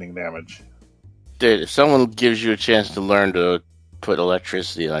bludgeoning damage. Dude, if someone gives you a chance to learn to put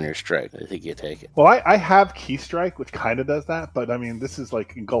electricity on your strike, I think you take it. Well, I have Key Strike, which kind of does that, but I mean, this is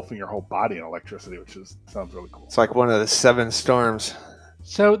like engulfing your whole body in electricity, which sounds really cool. It's like one of the 7 storms.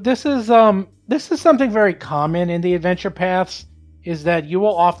 So this is something very common in the adventure paths. is that you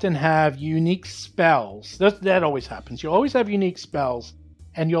will often have unique spells. That always happens. You'll always have unique spells,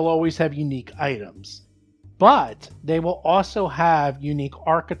 and you'll always have unique items. But they will also have unique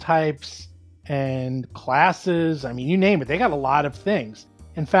archetypes and classes. I mean, you name it. They got a lot of things.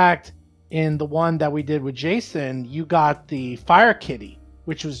 In fact, in the one that we did with Jason, you got the Fire Kitty,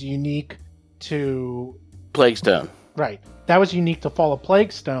 which was unique to... Plaguestone. Right. That was unique to Fall of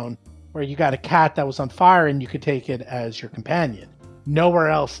Plaguestone, where you got a cat that was on fire and you could take it as your companion. Nowhere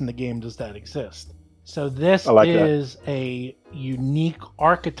else in the game does that exist. So this is a unique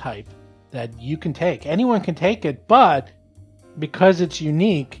archetype that you can take. Anyone can take it, but because it's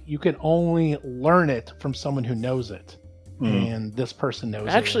unique, you can only learn it from someone who knows it. And this person knows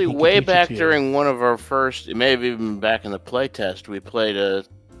Actually, it. Actually, way back during one of our first, it may have even been back in the playtest, we played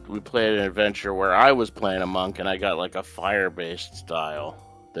an adventure where I was playing a monk and I got like a fire-based style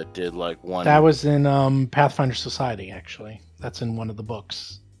that did like one... That was in Pathfinder Society, actually. That's in one of the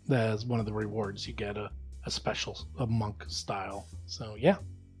books. That's one of the rewards. You get a monk style. So, yeah.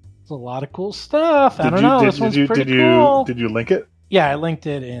 It's a lot of cool stuff. I don't know. This one's pretty cool. Did you link it? Yeah, I linked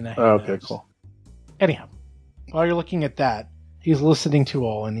it in. Okay, cool. Anyhow, while you're looking at that, he's listening to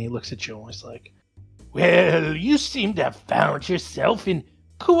all, and he looks at you and he's like, "Well, you seem to have found yourself in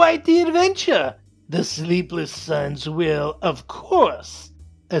quite the adventure. The Sleepless Sons will, of course,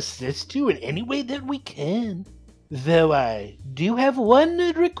 assist you in any way that we can. Though I do have one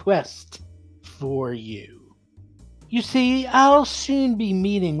request for you. You see, I'll soon be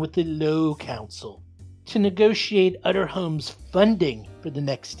meeting with the Low Council to negotiate Utterhome's funding for the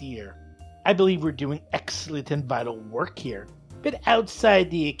next year. I believe we're doing excellent and vital work here, but outside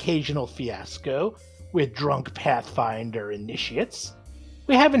the occasional fiasco with drunk Pathfinder initiates,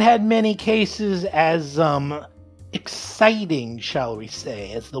 we haven't had many cases as, exciting, shall we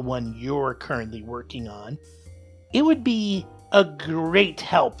say, as the one you're currently working on. It would be a great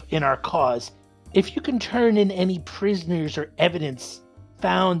help in our cause if you can turn in any prisoners or evidence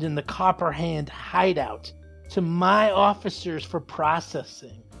found in the Copperhand hideout to my officers for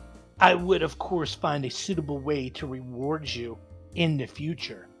processing. I would, of course, find a suitable way to reward you in the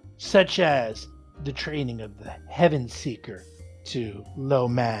future, such as the training of the Heaven Seeker to Lo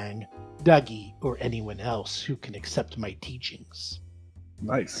Mang, Dougie, or anyone else who can accept my teachings."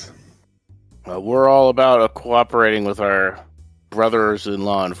 Nice. We're all about cooperating with our brothers in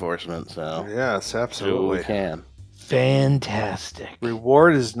law enforcement, so yes, absolutely, do what we can. Fantastic.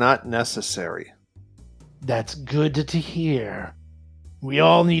 Reward is not necessary. That's good to hear. We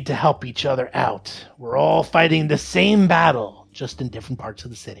all need to help each other out. We're all fighting the same battle, just in different parts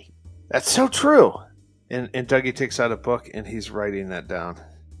of the city. That's so true. And Dougie takes out a book and he's writing that down.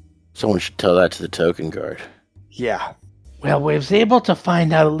 Someone should tell that to the token guard. Yeah. Well, we was able to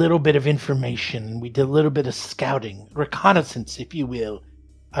find out a little bit of information. We did a little bit of scouting, reconnaissance, if you will,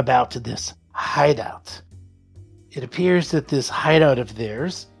 about this hideout. It appears that this hideout of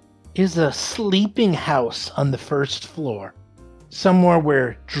theirs is a sleeping house on the first floor. Somewhere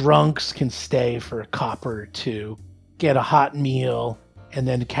where drunks can stay for a copper or two, get a hot meal, and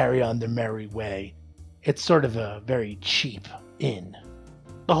then carry on their merry way. It's sort of a very cheap inn.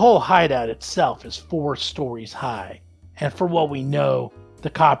 The whole hideout itself is 4 stories high, and for what we know, the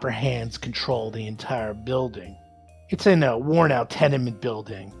Copperhands control the entire building. It's in a worn-out tenement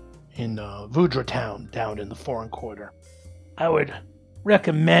building in Voudra Town, down in the Foreign Quarter. I would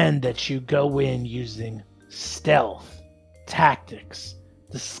recommend that you go in using stealth, tactics,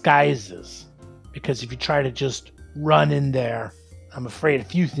 disguises, because if you try to just run in there, I'm afraid a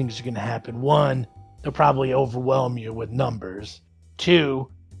few things are going to happen. 1, they'll probably overwhelm you with numbers. 2,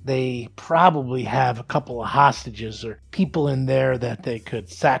 they probably have a couple of hostages or people in there that they could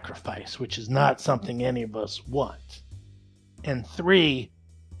sacrifice, which is not something any of us want. And 3,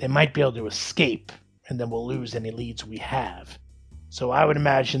 they might be able to escape, and then we'll lose any leads we have. So I would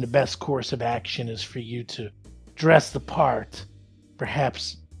imagine the best course of action is for you to dress the part,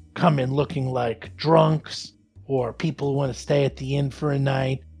 perhaps come in looking like drunks, or people who want to stay at the inn for a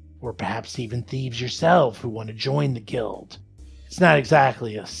night, or perhaps even thieves yourself who want to join the guild. It's not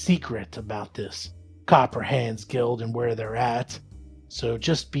exactly a secret about this Copperhands Guild and where they're at, so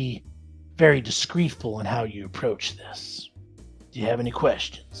just be very discreetful in how you approach this. Do you have any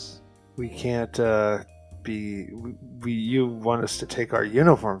questions? We can't you want us to take our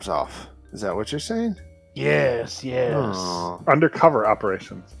uniforms off. Is that what you're saying? Yes. Oh. Undercover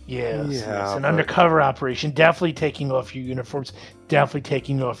operations. Yes. An undercover operation. Definitely taking off your uniforms. Definitely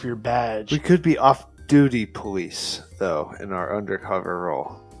taking off your badge. We could be off-duty police, though, in our undercover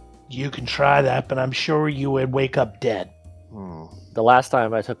role. You can try that, but I'm sure you would wake up dead. The last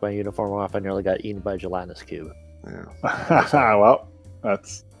time I took my uniform off, I nearly got eaten by a gelatinous cube. Yeah. Well,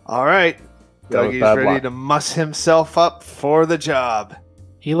 that's All right. that was Dougie's bad ready luck. to muss himself up for the job.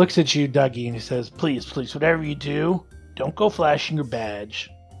 He looks at you, Dougie, and he says, please, whatever you do, don't go flashing your badge.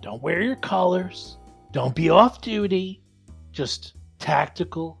 Don't wear your colors. Don't be off duty. Just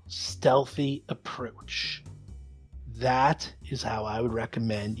tactical, stealthy approach. That is how I would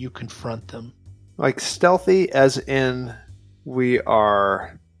recommend you confront them. Like stealthy as in we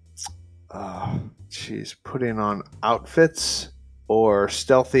are, putting on outfits, or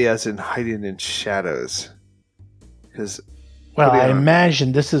stealthy as in hiding in shadows? Because Well, I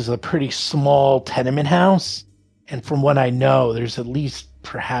imagine this is a pretty small tenement house, and from what I know, there's at least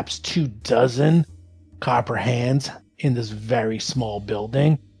perhaps 24 copper hands in this very small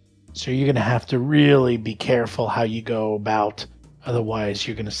building. So you're going to have to really be careful how you go about. Otherwise,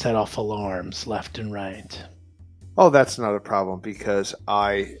 you're going to set off alarms left and right. Oh, that's not a problem because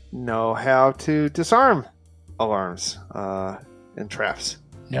I know how to disarm alarms and traps.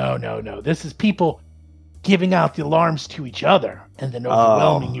 No. This is people giving out the alarms to each other and then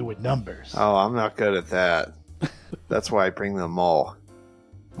overwhelming you with numbers. Oh, I'm not good at that. That's why I bring them all.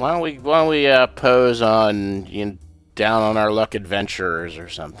 Why don't we pose on down on our luck adventurers or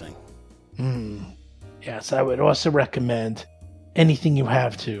something? Yes, I would also recommend anything you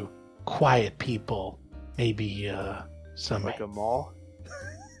have to quiet people. Maybe some... Like a mall?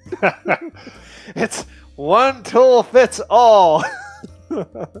 It's one tool fits all.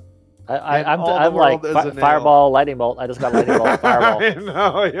 I'm like fireball, lightning bolt. I just got lightning bolt, fireball. I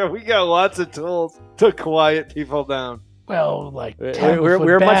know. Yeah, we got lots of tools to quiet people down. Well, like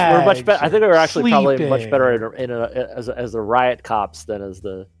we're much better. I think we were actually probably much sleeping. better as the riot cops than as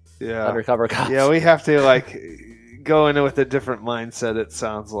the undercover cops. Yeah, we have to go in with a different mindset. It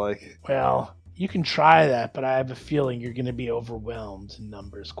sounds like. Well, you can try that, but I have a feeling you're going to be overwhelmed in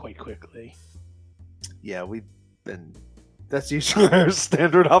numbers quite quickly. Yeah, we've been. That's usually our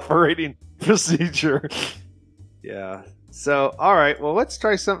standard operating procedure. Yeah. So, all right. Well, let's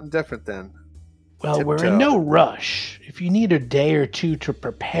try something different then. Well, we're in no rush. If you need a day or two to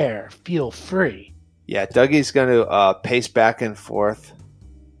prepare, feel free. Yeah, Dougie's going to pace back and forth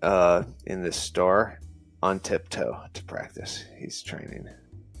in this store on tiptoe to practice. He's training.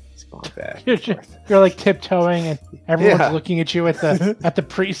 He's going back and forth. You're like tiptoeing, and everyone's Yeah. looking at you at the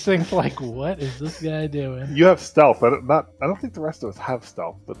precinct like, what is this guy doing? you have stealth, but I don't think the rest of us have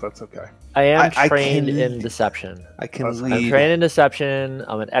stealth, but that's okay. I am I trained can- in deception. I can I'm lead. I'm trained in deception.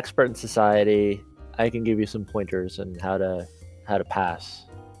 I'm an expert in society. I can give you some pointers on how to pass.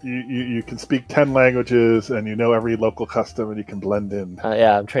 You can speak 10 languages, and you know every local custom, and you can blend in.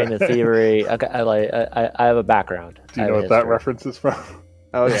 Yeah, I'm trained in thievery. I have a background. Do you know what that reference is from?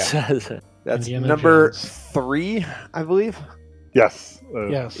 Oh, yeah. That's Indiana number Jones. 3, I believe. Yes.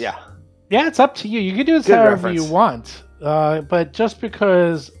 Yes. Yeah. Yeah, it's up to you. You can do this Good however reference. you want. But just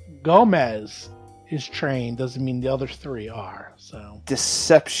because Gomez is trained doesn't mean the other 3 are. So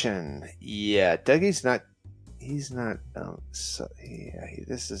Deception. Yeah, Dougie's not. He's not.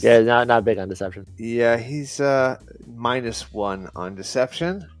 This is. not big on deception. Yeah, he's -1 on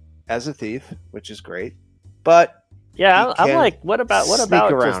deception as a thief, which is great. But Yeah, He I'm can like, what about sneak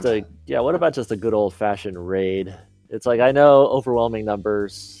around. just a good old fashioned raid? It's like I know overwhelming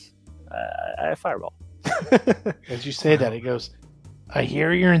numbers. I fireball. as you say that, he goes, I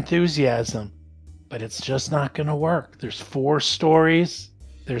hear your enthusiasm, but it's just not going to work. There's 4 stories.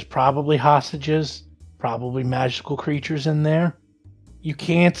 There's probably hostages, probably magical creatures in there. You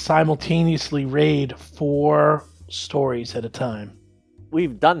can't simultaneously raid 4 stories at a time.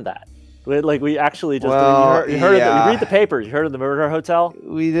 We've done that. We actually just Well, you heard yeah. you read the papers. You heard of the murder hotel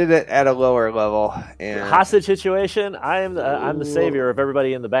we did it at a lower level, and hostage situation. I'm the savior of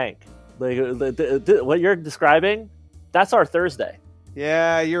everybody in the bank. What you're describing, that's our Thursday.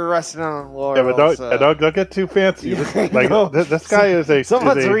 yeah, you're resting on Laurel. Yeah, but don't get too fancy. Yeah, I know. This guy is a.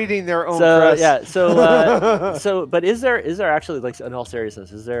 Someone's is a, reading their own So press. yeah, so but is there actually, like, in all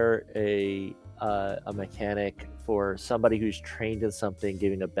seriousness, is there a mechanic for somebody who's trained in something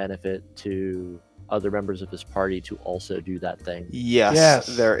giving a benefit to other members of his party to also do that thing? Yes,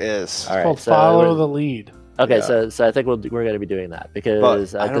 there is. All right, Called so follow we're- the lead. Okay, Yeah. so I think we're going to be doing that because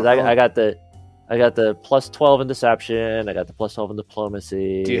But I don't know. I got the +12 in deception. I got the +12 in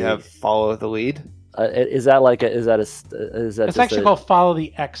diplomacy. Do you have follow the lead? Is that It's just actually a- called Follow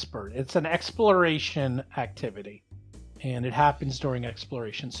the Expert. It's an exploration activity, and it happens during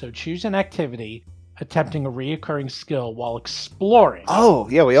exploration. So choose an activity attempting a reoccurring skill while exploring, Oh,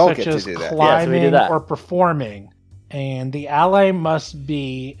 yeah, we all such get to as do that. Yeah, so we do climbing that. or performing. And the ally must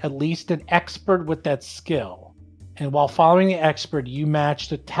be at least an expert with that skill. And while following the expert, you match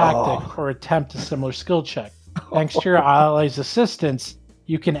the tactic or attempt a similar skill check. Thanks to your ally's assistance,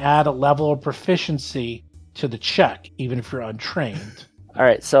 you can add a level of proficiency to the check, even if you're untrained. All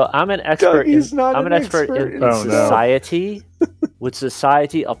right, so I'm an expert. I'm an expert in society. Would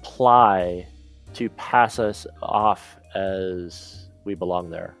society apply to pass us off as we belong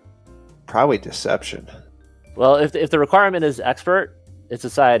there? Probably deception. Well, if the requirement is expert, it's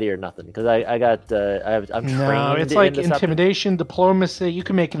society or nothing. Because I'm trained. No, it's like intimidation, diplomacy. You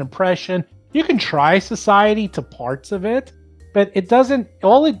can make an impression. You can try society to parts of it, but it doesn't.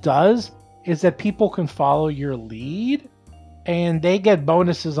 All it does is that people can follow your lead, and they get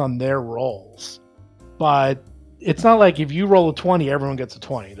bonuses on their rolls. But it's not like if you roll a 20, everyone gets a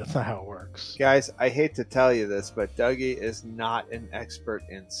 20. That's not how it works. Guys, I hate to tell you this, but Dougie is not an expert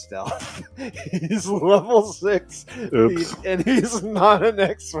in stealth. He's level 6, and he's not an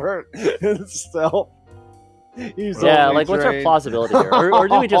expert in stealth. He's like what's our plausibility here? Or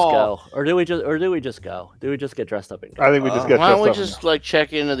do we just go? Or do we just go? Do we just get dressed up and go? I think we just get dressed up. Why don't we just like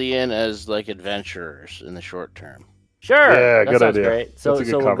check into the inn as like adventurers in the short term? Sure. Yeah, that good sounds idea. Great. So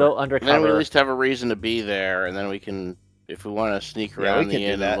we'll go undercover. Then we at least have a reason to be there, and then we can, if we want to sneak around the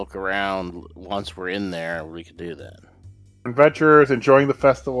inn and look around once we're in there, we could do that. Adventurers enjoying the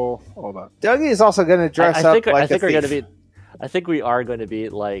festival, all that. Dougie is also going to dress up like a thief. I think we are going to be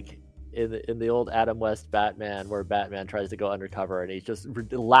like in the old Adam West Batman, where Batman tries to go undercover and he's just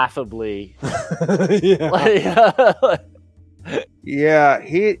laughably. Yeah,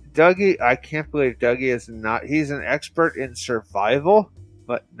 Dougie, I can't believe Dougie is not. He's an expert in survival,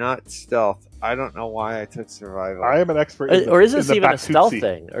 but not stealth. I don't know why I took survival. I am an expert or is this even a stealth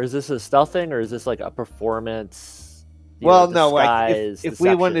thing? Or is this a stealth thing? Or is this like a performance? If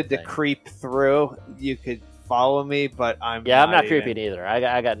we wanted to creep through, you could follow me, but I'm not creeping either.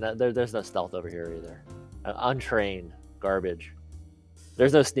 I got no, there's no stealth over here either. Untrained garbage.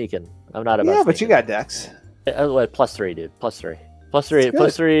 There's no sneaking. I'm not about. Yeah, but you got Dex. +3, dude. +3.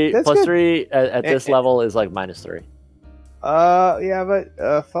 +3 at this level is like -3.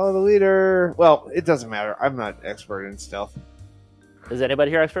 But follow the leader. Well, it doesn't matter. I'm not expert in stealth. Is anybody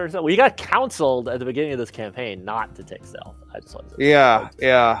here expert in stealth? Well, you got counseled at the beginning of this campaign not to take stealth. I just wanted to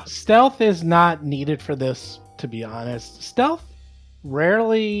Yeah. Stealth is not needed for this, to be honest. Stealth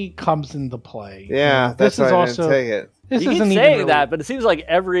rarely comes into play. Yeah, that's why I didn't take it. You keep saying that, but it seems like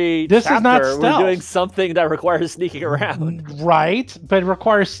every chapter we're doing something that requires sneaking around. Right, but it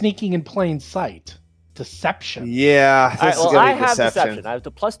requires sneaking in plain sight. Deception. Yeah, I have deception. I have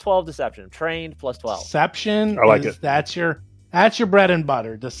the +12 deception. Trained +12. Deception. I like it. That's your bread and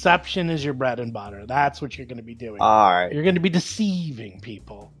butter. Deception is your bread and butter. That's what you're going to be doing. All right. You're going to be deceiving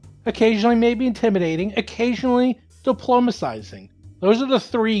people. Occasionally, maybe intimidating. Occasionally, diplomatizing. Those are the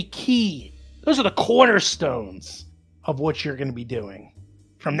three key. Those are the cornerstones of what you're going to be doing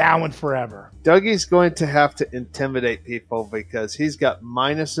from now and forever. Dougie's going to have to intimidate people because he's got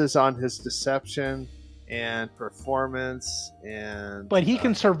minuses on his deception and performance, but he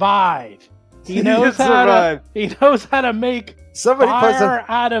can survive. He knows how to make fire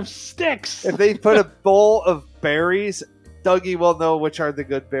out of sticks. If they put a bowl of berries, Dougie will know which are the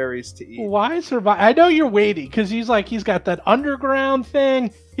good berries to eat. Why survive? I know you're waiting because he's got that underground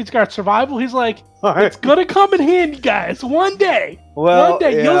thing. He's got survival. He's like, it's gonna come in handy, guys. One day,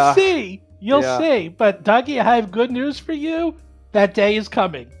 you'll see. You'll see. But Dougie, I have good news for you. That day is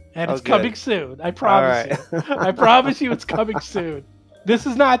coming, and it's coming soon. I promise you. I promise you, it's coming soon. This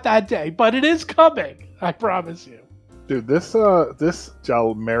is not that day, but it is coming. I promise you. Dude, this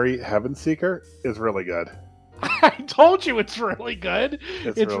Jalmari Heavenseeker is really good. I told you it's really good.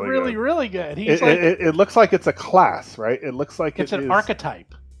 It's really good. It looks like it's a class, right? It looks like it's an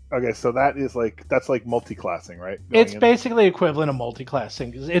archetype. Okay, so that's like multi-classing, right? It's basically equivalent of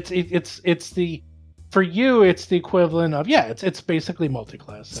multi-classing. It's the for you it's the equivalent of it's basically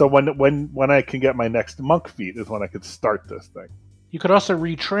multi-classing. So when I can get my next monk feat is when I could start this thing. You could also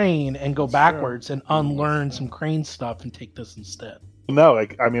retrain and go backwards and unlearn some crane stuff and take this instead. No,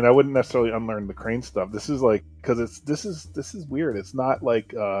 I wouldn't necessarily unlearn the crane stuff. This is like because this is weird. It's not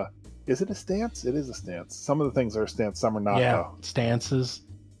like is it a stance? It is a stance. Some of the things are a stance, some are not. Yeah, though. Stances.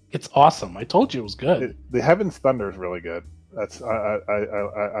 It's awesome. I told you it was good. The Heaven's Thunder is really good. That's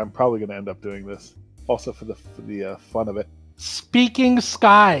I'm probably going to end up doing this also for the fun of it. Speaking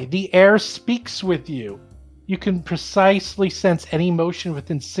sky, the air speaks with you. You can precisely sense any motion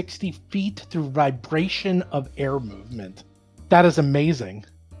within 60 feet through vibration of air movement. That is amazing.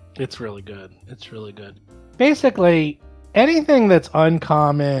 It's really good. Basically, anything that's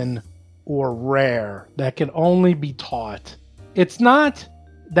uncommon or rare that can only be taught, it's not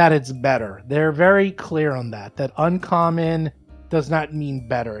that it's better. They're very clear on that uncommon does not mean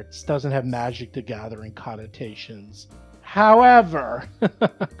better. It doesn't have Magic the Gathering connotations. However,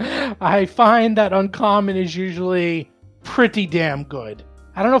 I find that uncommon is usually pretty damn good.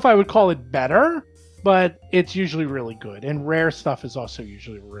 I don't know if I would call it better, but it's usually really good. And rare stuff is also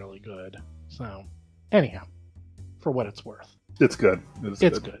usually really good. So, anyhow, for what it's worth. It's good.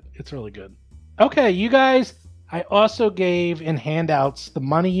 It's good. It's really good. Okay, you guys, I also gave in handouts the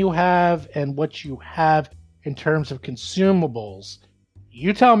money you have and what you have in terms of consumables.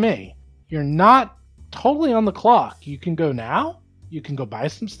 You tell me. You're not totally on the clock. You can go now. You can go buy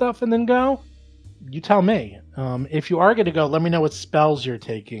some stuff and then go. You tell me. If you are going to go, let me know what spells you're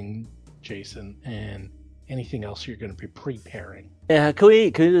taking, Jason, and anything else you're going to be preparing. Yeah, can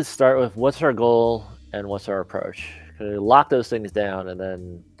we just start with what's our goal and what's our approach? Can we lock those things down, and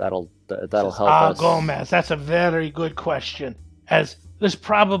then that'll help us. Gomez, that's a very good question, as there's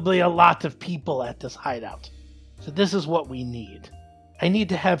probably a lot of people at this hideout. So this is what we need. I need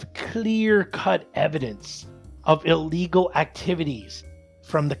to have clear-cut evidence of illegal activities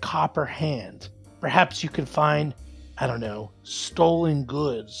from the Copper Hand. Perhaps you can find, I don't know, stolen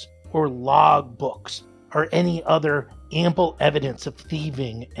goods or log books or any other ample evidence of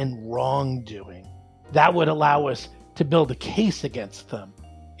thieving and wrongdoing. That would allow us to build a case against them.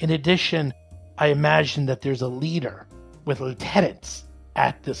 In addition, I imagine that there's a leader with lieutenants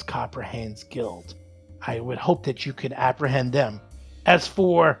at this Copper Hands Guild. I would hope that you could apprehend them. As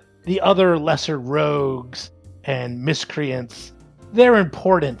for the other lesser rogues and miscreants, they're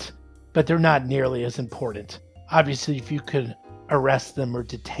important, but they're not nearly as important. Obviously, if you could arrest them or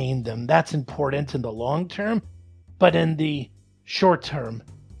detain them, that's important in the long term, but in the short term,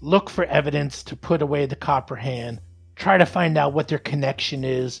 look for evidence to put away the Copper Hand. Try to find out what their connection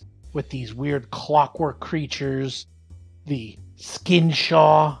is with these weird clockwork creatures, the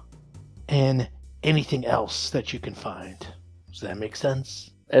Skinshaw, and anything else that you can find. Does that make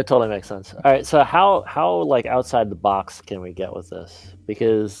sense? It totally makes sense. All right, so how like outside the box can we get with this?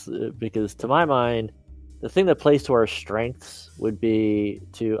 Because to my mind, the thing that plays to our strengths would be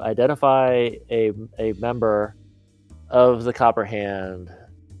to identify a member of the Copper Hand,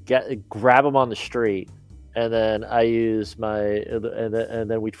 grab them on the street, and then I use and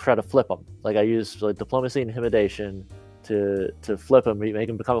then we try to flip them. Like I use like diplomacy and intimidation to flip him, make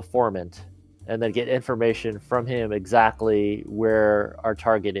him become a informant, and then get information from him exactly where our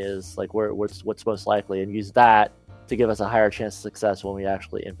target is, like what's most likely, and use that to give us a higher chance of success when we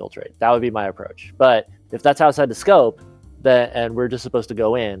actually infiltrate. That would be my approach. But if that's outside the scope, and we're just supposed to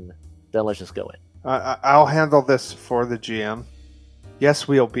go in, then let's just go in. I'll handle this for the GM. Yes,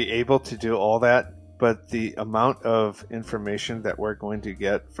 we'll be able to do all that, but the amount of information that we're going to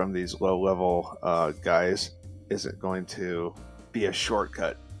get from these low-level guys isn't going to be a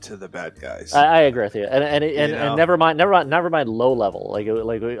shortcut to the bad guys. I agree with you, and never mind low level, like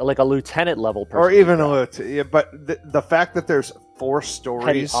a lieutenant level person, or even a lieutenant. Yeah, but the fact that there's 4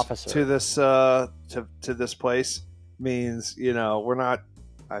 stories to this to this place means we're not.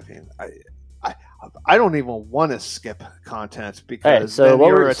 I mean, I don't even want to skip content because then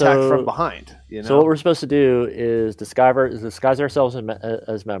you're attacked from behind. So what we're supposed to do is disguise ourselves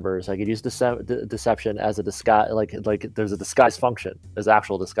as members. I could use deception as a disguise, like there's a disguise function, there's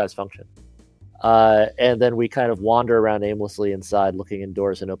actual disguise function, and then we kind of wander around aimlessly inside, looking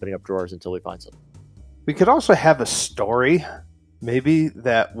indoors and opening up drawers until we find something. We could also have a story, maybe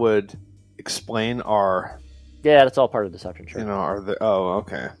that would explain our. Yeah, that's all part of deception. Sure.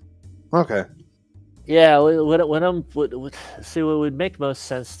 Okay. Yeah, what would make most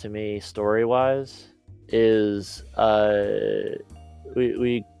sense to me story-wise is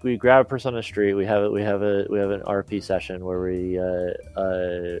we grab a person on the street. We have an RP session where we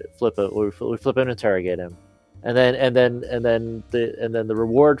flip him and interrogate him, and then the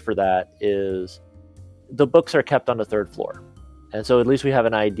reward for that is the books are kept on the 3rd floor. And so at least we have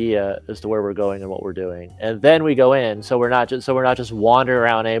an idea as to where we're going and what we're doing, and then we go in. So we're not just wandering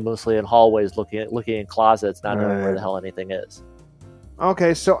around aimlessly in hallways, looking in closets, not knowing where the hell anything is.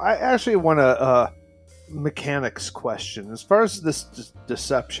 Okay, so I actually want a mechanics question as far as this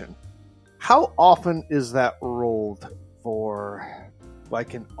deception. How often is that rolled for,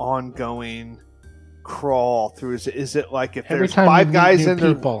 like an ongoing crawl through? Is it like if every there's 5 guys in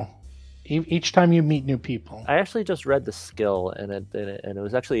people? Each time you meet new people. I actually just read the skill, and it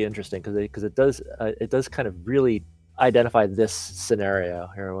was actually interesting because it does kind of really identify this scenario.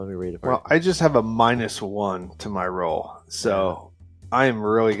 Here, let me read it. Well, I just have a -1 to my roll, so I am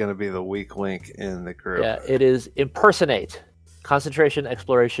really going to be the weak link in the group. Yeah, it is impersonate, concentration,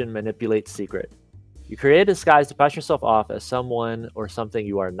 exploration, manipulate, secret. You create a disguise to pass yourself off as someone or something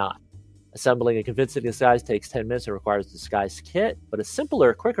you are not. Assembling a convincing disguise takes 10 minutes and requires a disguise kit, but a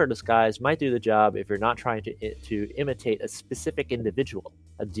simpler, quicker disguise might do the job if you're not trying to imitate a specific individual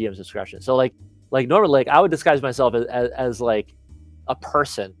at DM's discretion. So like normally, like I would disguise myself as like a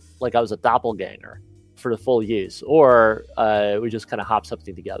person, like I was a doppelganger for the full use, or we just kind of hop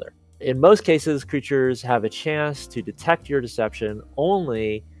something together. In most cases, creatures have a chance to detect your deception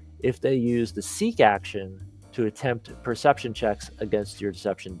only if they use the seek action to attempt perception checks against your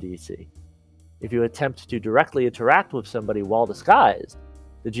deception DC. If you attempt to directly interact with somebody while disguised,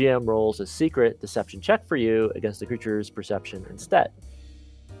 the GM rolls a secret deception check for you against the creature's perception instead.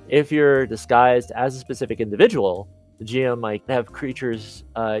 If you're disguised as a specific individual, the GM might have creatures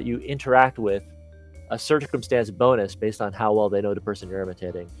you interact with a circumstance bonus based on how well they know the person you're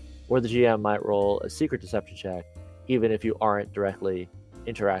imitating, or the GM might roll a secret deception check even if you aren't directly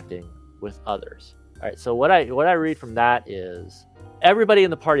interacting with others. All right, so what I read from that is everybody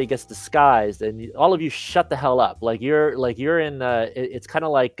in the party gets disguised, and all of you shut the hell up. Like you're in. It's kind of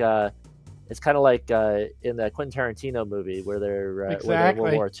like in the Quentin Tarantino movie where they're in World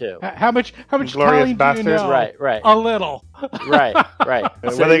War II. How much Glorious Italian Bastards? do you know? Right. A little. Right.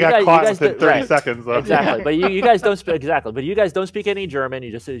 Where they got caught within 30 seconds. Though. Exactly, but you guys don't speak But you guys don't speak any German.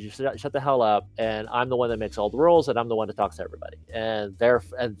 You shut the hell up, and I'm the one that makes all the rules, and I'm the one that talks to everybody, and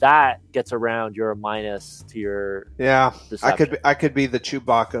that gets around your minus to your deception. I could be the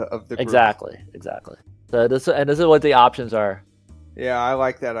Chewbacca of the group. Exactly. So this is what the options are. Yeah, I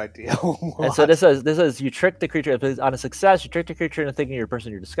like that idea. And so this says you trick the creature. If it's on a success, you trick the creature into thinking you're the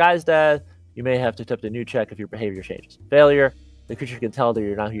person you're disguised as. You may have to attempt a new check if your behavior changes. Failure, the creature can tell that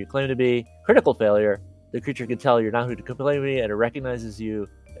you're not who you claim to be. Critical failure, the creature can tell you're not who you claim to be, and it recognizes you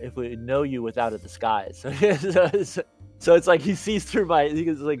if we know you without a disguise. So it's like he sees through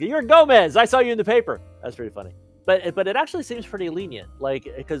he's like, you're Gomez, I saw you in the paper. That's pretty funny. But it actually seems pretty lenient, like,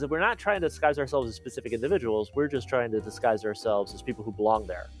 because we're not trying to disguise ourselves as specific individuals. We're just trying to disguise ourselves as people who belong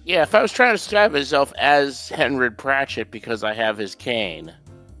there. Yeah, if I was trying to disguise myself as Henry Pratchett because I have his cane,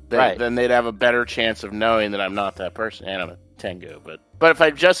 then they'd have a better chance of knowing that I'm not that person. And I'm a Tengu, but if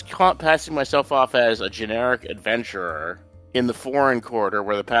I just caught passing myself off as a generic adventurer in the foreign quarter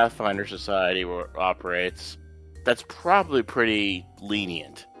where the Pathfinder Society operates, that's probably pretty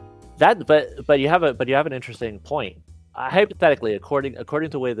lenient. But you have an interesting point. Hypothetically, according to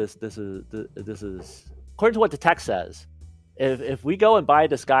the way this is according to what the text says, if we go and buy a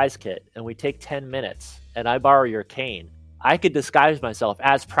disguise kit and we take 10 minutes and I borrow your cane, I could disguise myself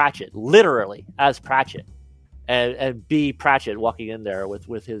as Pratchett, literally as Pratchett, and be Pratchett walking in there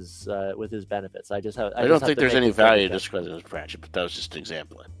with his benefits. I don't think there's any value to disguising as Pratchett, but that was just an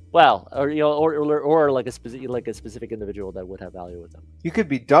example. Well, or like a specific individual that would have value with them. You could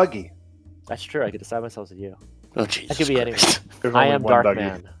be Dougie. That's true. I could decide myself as you. Oh, Jesus! I could be anyone. I am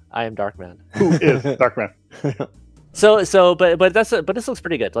Darkman. Who is Darkman? But this looks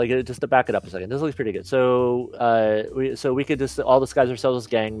pretty good. Like, just to back it up a second, this looks pretty good. So we could just all disguise ourselves as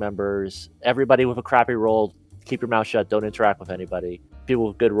gang members. Everybody with a crappy roll, keep your mouth shut. Don't interact with anybody. People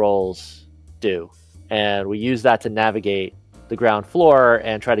with good rolls do, and we use that to navigate the ground floor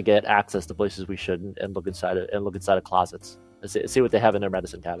and try to get access to places we shouldn't, and look inside of closets and see what they have in their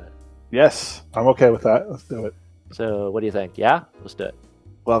medicine cabinet. Yes, I'm okay with that. Let's do it. So what do you think? Yeah, let's do it.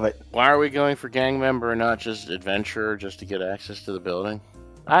 Love it. Why are we going for gang member and not just adventurer, just to get access to the building?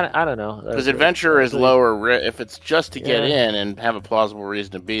 I don't know. Because adventurer is lower risk. If it's just to get in and have a plausible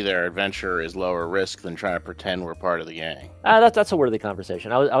reason to be there, adventurer is lower risk than trying to pretend we're part of the gang. That's a worthy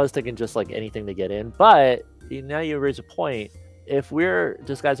conversation. I was thinking just like anything to get in, but now you raise a point. If we're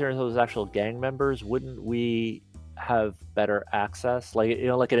disguising ourselves as actual gang members, wouldn't we have better access? Like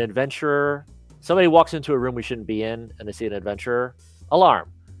an adventurer. Somebody walks into a room we shouldn't be in, and they see an adventurer.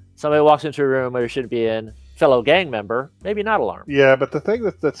 Alarm. Somebody walks into a room where they shouldn't be in. Fellow gang member, maybe not alarm. Yeah, but the thing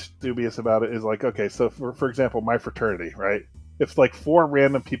that's dubious about it is like, okay, so for example, my fraternity, right? If like 4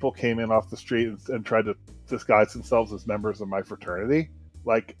 random people came in off the street and tried to disguise themselves as members of my fraternity,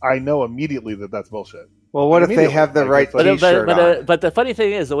 like I know immediately that that's bullshit. Well, what if they have the right T-shirt on? But the funny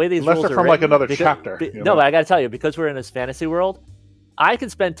thing is, the way these unless rules they're are from written, like another chapter. No, but I got to tell you, because we're in this fantasy world, I can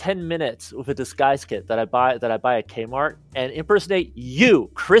spend 10 minutes with a disguise kit that I buy at Kmart and impersonate you,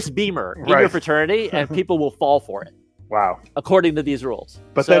 Chris Beamer, in your fraternity, and people will fall for it. Wow! According to these rules,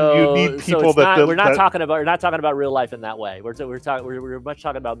 but then you need people we're not talking about real life in that way. We're much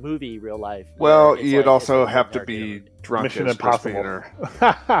talking about movie real life. Well, you'd also have to be drunk. Mission Impossible.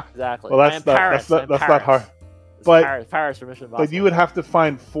 Exactly. Well, that's not hard. But Paris for Mission Impossible. But you would have to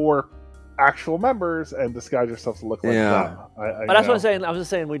find 4 actual members and disguise yourself to look like them. But that's what I'm saying. I was just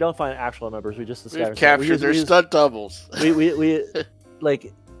saying we don't find actual members. We just disguise. We've captured their stunt doubles. We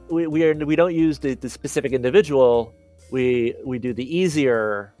like we don't use the specific individual. We do the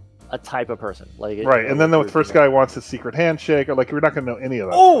easier a type of person, like right. And then the first guy wants his secret handshake, or like we're not going to know any of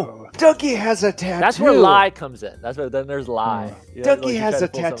that. Oh, Dougie has a tattoo. That's where lie comes in. That's where then there's lie. Dougie has a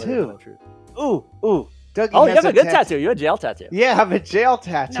tattoo. Ooh. Dougie you have a good tattoo. You have a jail tattoo. Yeah, I have a jail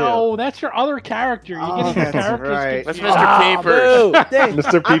tattoo. No, that's your other character. You're getting his characters. Right. That's Mr. Peepers.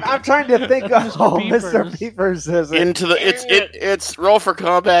 Mr. Peepers. I'm trying to think of Mr. Peepers is Into the it's roll for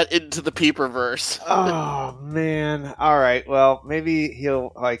combat into the Peeperverse. Oh man! All right. Well, maybe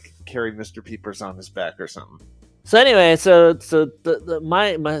he'll like carry Mr. Peepers on his back or something. So anyway, so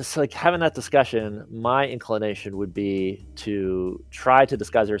my like having that discussion, my inclination would be to try to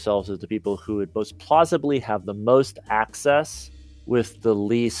disguise ourselves as the people who would most plausibly have the most access with the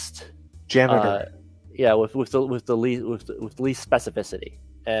least janitor. With the least specificity,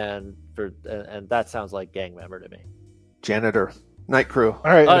 and that sounds like gang member to me. Janitor, night crew.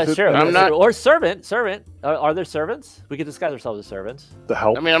 All right, that's true. I'm not, or servant. Are there servants? We could disguise ourselves as servants. The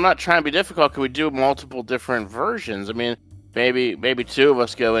help. I mean, I'm not trying to be difficult. Could we do multiple different versions? I mean, maybe two of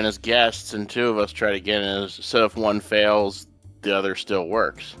us go in as guests and two of us try to get in as. So if one fails, the other still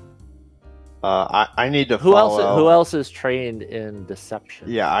works. I need to. Who else is trained in deception?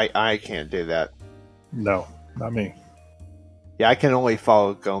 Yeah, I can't do that. No, not me. Yeah, I can only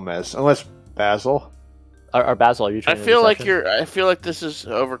follow Gomez unless Basil. Or Basil, are you trained I in feel deception? I feel like this is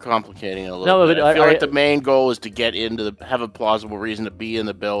overcomplicating a little bit. But I feel like the main goal is to get have a plausible reason to be in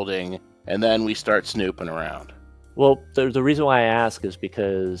the building, and then we start snooping around. Well, the reason why I ask is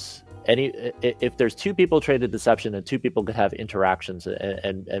because if there's two people trained in deception and two people could have interactions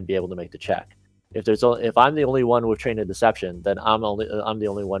and be able to make the check. If I'm the only one with trained in deception, then I'm the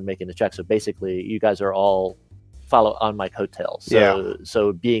only one making the check. So basically, you guys are all follow on my coattails.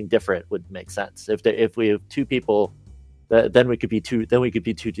 So being different would make sense. If we have two people, then we could be two. Then we could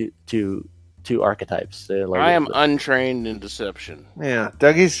be two archetypes. I am untrained in deception. Yeah,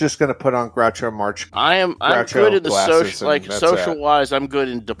 Dougie's just going to put on Groucho Marx. I'm good at the social wise. I'm good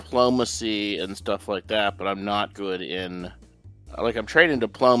in diplomacy and stuff like that, but I'm not good in I'm trained in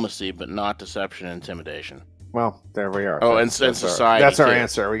diplomacy, but not deception and intimidation. Well, there we are. Oh, and society. That's our too.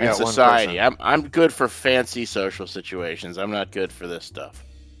 answer. We got society. one person. I'm good for fancy social situations. I'm not good for this stuff.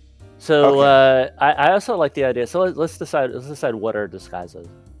 So I also like the idea. So let's decide what are disguises.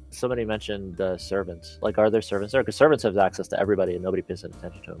 Somebody mentioned servants. Like, are there servants there? Because servants have access to everybody, and nobody pays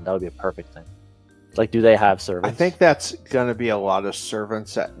attention to them. That would be a perfect thing. Like, do they have servants? I think that's going to be a lot of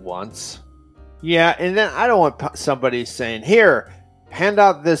servants at once. Yeah, and then I don't want somebody saying, "Here, hand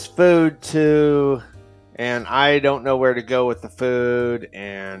out this food to," and I don't know where to go with the food,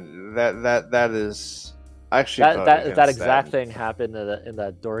 and that is actually that exact thing happened in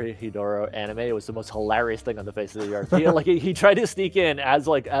that Dorohedoro anime. It was the most hilarious thing on the face of the earth. He tried to sneak in as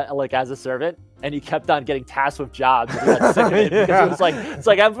as a servant, and he kept on getting tasked with jobs. And he got sick of it because it's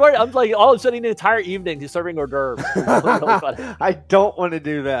like I'm like all of a sudden the entire evening he's serving hors d'oeuvres. Really funny. I don't want to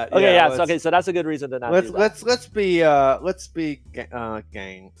do that. Okay, so that's a good reason to not do that. Let's be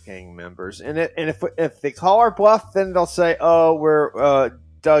gang members, and if they call our bluff, then they'll say, "Oh, we're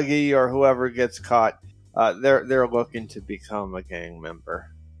Dougie or whoever gets caught." They're looking to become a gang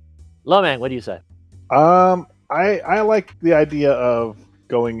member. Lomang, what do you say? I like the idea of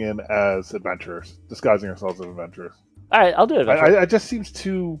going in as adventurers, disguising ourselves as adventurers. All right, I'll do it. It just seems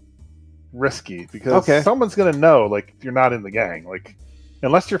too risky because someone's going to know, like, you're not in the gang, like,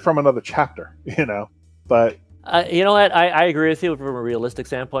 unless you're from another chapter, But you know what? I agree with you from a realistic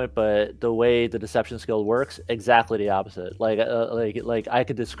standpoint, but the way the deception skill works, exactly the opposite. Like I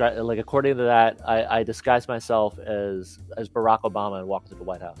could describe, like, according to that, I disguise myself as Barack Obama and walk into the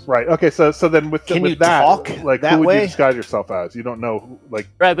White House. Right. Okay. So then with that, like, that who would way? you disguise yourself as? You don't know, like.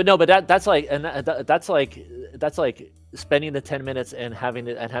 Right, but that's like spending the 10 minutes and having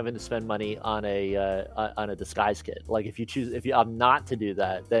to spend money on a disguise kit. Like, if you opt not to do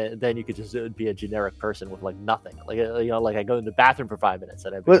that, then you could just be a generic person with like nothing. Like, like I go in the bathroom for 5 minutes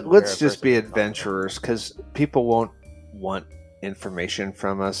and let's just be adventurers, because people won't want information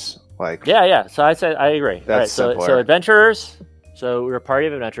from us. Like, yeah. So I agree. That's right, so adventurers. So we're a party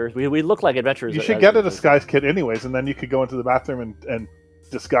of adventurers. We look like adventurers. You should get a disguise kit anyways, and then you could go into the bathroom and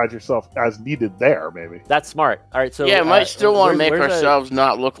disguise yourself as needed there, maybe. That's smart. All right, so we might still want to make ourselves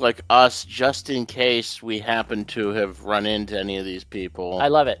not look like us, just in case we happen to have run into any of these people. I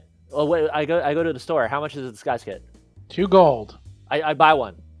love it. Oh wait, I go to the store. How much is a disguise kit? 2 gold. I buy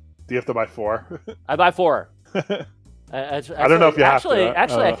one. Do you have to buy 4? I buy 4. I don't know if you have to.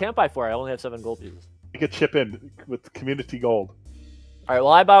 Actually, I can't buy 4. I only have 7 gold pieces. You could chip in with community gold. All right,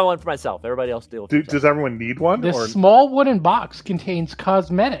 well, I buy one for myself. Everybody else deal with it. Does everyone need one? This Or... small wooden box contains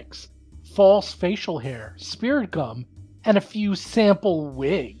cosmetics, false facial hair, spirit gum, and a few sample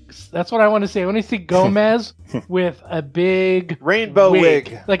wigs. That's what I want to say. I want to see Gomez with a big Rainbow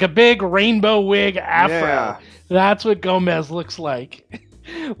wig. like a big rainbow wig afro. Yeah. That's what Gomez looks like.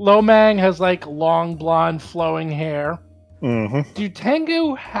 Lomang has like long blonde flowing hair. Mm-hmm. Do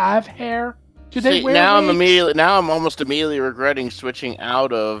Tengu have hair? Do they See, wear now wigs? I'm almost immediately regretting switching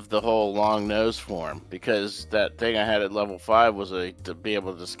out of the whole long nose form, because that thing I had at level 5 was to be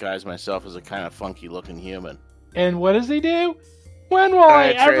able to disguise myself as a kind of funky looking human. And what does he do? When will I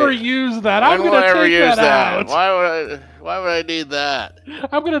ever use that? I'm going to take that out. Why would I need that?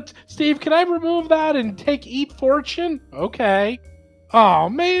 I'm going to... Steve, can I remove that and take Eat Fortune? Okay. Oh,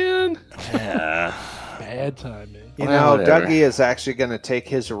 man. Yeah. Bad timing. You Well, know, whatever. Dougie is actually going to take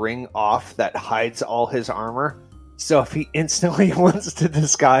his ring off that hides all his armor. So if he instantly wants to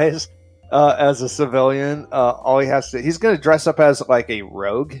disguise as a civilian, all he has to... He's going to dress up as like a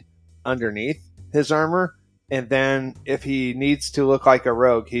rogue underneath his armor. And then if he needs to look like a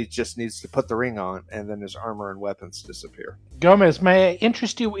rogue, he just needs to put the ring on, and then his armor and weapons disappear. Gomez, may I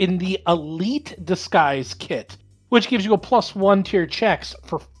interest you in the Elite Disguise Kit, which gives you a +1 to your checks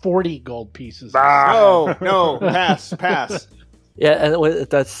for 40 gold pieces. No, pass. Yeah, and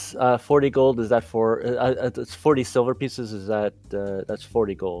that's 40 gold. Is that for? It's 40 silver pieces. Is that that's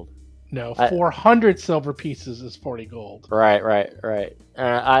 40 gold? No, 400 silver pieces is 40 gold. Right.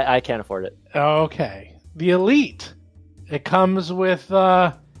 I can't afford it. Okay. The Elite. It comes with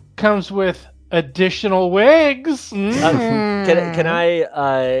additional wigs. Can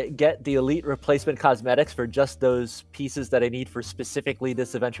I get the Elite replacement cosmetics for just those pieces that I need for specifically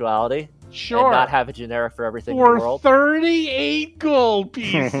this eventuality? Sure. And not have it generic for everything in For the world? 38 gold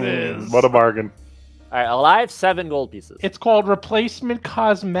pieces. What a bargain. All right, well, I have 7 gold pieces. It's called replacement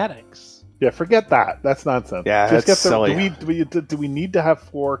cosmetics. Yeah, forget that. That's nonsense. Yeah, just that's get the. silly. Do we need to have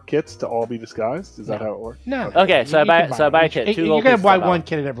 4 kits to all be disguised? Is that No. how it works? No. Okay, so I buy- can so I buy a each. kit, 2 You're gold going to pieces, buy I buy one it.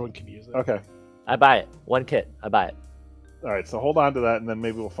 kit and everyone can use it. Okay. I buy it. 1 kit. I buy it. All right. So hold on to that, and then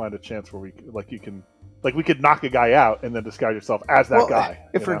maybe we'll find a chance where we could knock a guy out and then disguise yourself as that guy.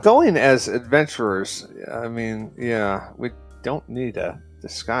 If you we're know? going as adventurers, I mean, yeah, we don't need a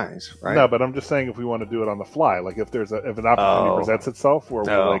disguise, right? No, but I'm just saying if we want to do it on the fly, like if an opportunity presents itself where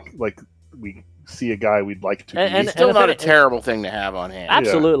No. we're we see a guy we'd like to And- use. It's still if not it- a terrible thing to have on hand.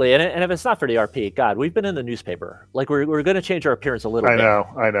 Absolutely, and if it's not for the RP, God, we've been in the newspaper. Like we're going to change our appearance a little bit.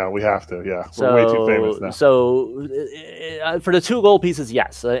 I know. We have to. Yeah, we're way too famous now. So for the 2 gold pieces,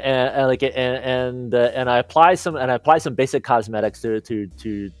 yes, and I apply some basic cosmetics to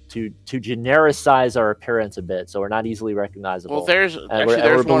genericize our appearance a bit, so we're not easily recognizable. Well, there's we're one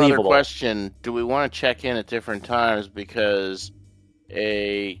other believable. question. Do we want to check in at different times because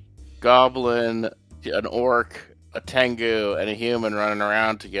a goblin, an orc, a tengu, and a human running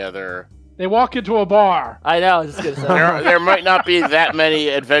around together? They walk into a bar. I know. I was just gonna say. There might not be that many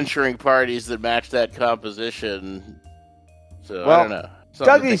adventuring parties that match that composition. So I don't know. Something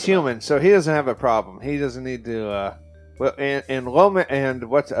to Dougie's think human, so he doesn't have a problem. He doesn't need to. Well, and Loma and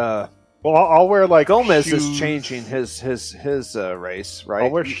what? Well, I'll wear like Gomez shoes. is changing his race, right? I'll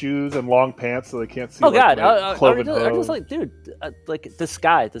wear shoes and long pants so they can't see. Oh like, God! my cloven I'm just toe. like, dude, like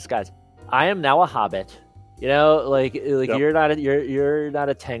disguise. I am now a hobbit. You know, like Yep. you're not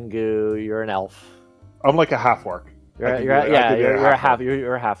a tengu. You're an elf. I'm like a half orc. You're I could be a half orc.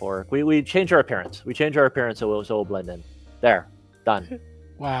 You're a half orc. We change our appearance. So we'll blend in. There, done.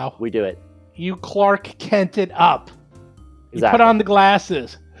 Wow. We do it. You Clark Kented up. You Exactly. put on the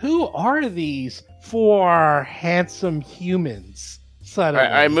glasses. Who are these 4 handsome humans? Suddenly.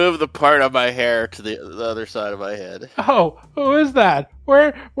 I move the part of my hair to the other side of my head. Oh, who is that?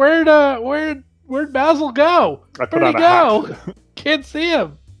 Where'd Basil go? I put Where'd on he a go? hat. Can't see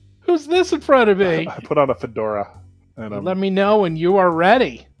him. Who's this in front of me? I put on a fedora. And Let me know when you are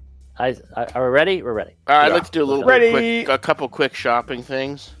ready. Are we ready? We're ready. I'd Yeah. like to do a little Ready. a couple quick shopping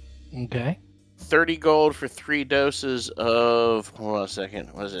things. Okay. 30 gold for 3 doses of. Hold on a second.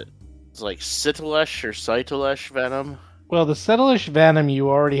 What is it? It's like Cytalesh or Cytalesh venom. Well, the Settlish Venom, you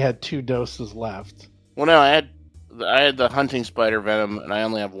already had 2 doses left. Well, no, I had the hunting spider venom, and I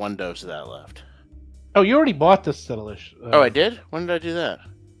only have 1 dose of that left. Oh, you already bought the Settlish. Oh, I did? When did I do that?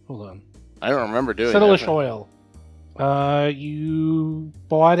 Hold on. I don't remember doing Settlish that. oil. You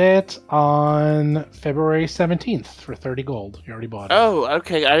bought it on February 17th for 30 gold. You already bought it. Oh,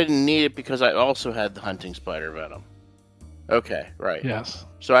 okay. I didn't need it because I also had the hunting spider venom. Okay, right. Yes.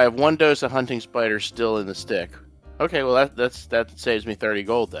 So I have 1 dose of hunting spider still in the stick. Okay, well that saves me 30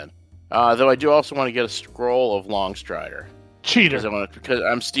 gold then. Though I do also want to get a scroll of Longstrider. Cheater. Because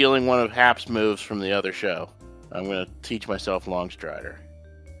I'm stealing one of Hap's moves from the other show. I'm going to teach myself Longstrider.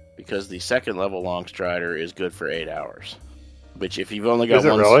 Because the second level Longstrider is good for 8 hours. Which if you've only got Is it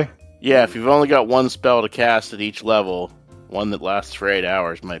really? Yeah, if you've only got one spell to cast at each level, one that lasts for 8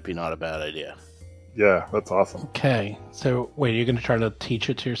 hours might be not a bad idea. Yeah, that's awesome. Okay, so wait, you're going to try to teach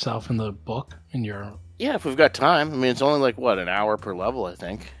it to yourself in the book? Yeah, if we've got time. I mean, it's only like, an hour per level, I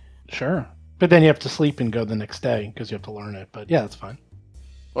think. Sure. But then you have to sleep and go the next day because you have to learn it. But yeah, that's fine.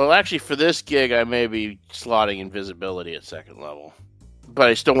 Well, actually, for this gig, I may be slotting invisibility at second level. But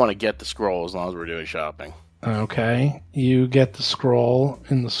I still want to get the scroll as long as we're doing shopping. Okay, you get the scroll,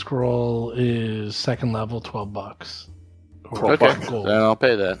 and the scroll is second level, $12. Okay, gold. Then I'll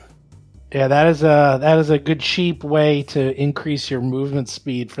pay that. Yeah, that is a good cheap way to increase your movement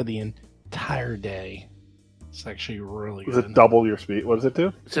speed for the entire day. It's actually really good. Does it double your speed? What does it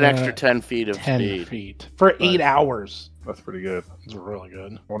do? It's an extra 10 feet of 10 speed. feet for 8 hours. That's pretty good. It's really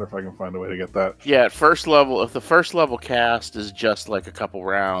good. I wonder if I can find a way to get that. Yeah, at first level, if the first level cast is just like a couple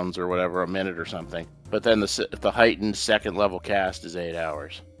rounds or whatever, a minute or something, but then the heightened second level cast is 8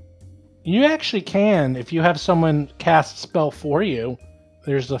 hours. You actually can, if you have someone cast a spell for you,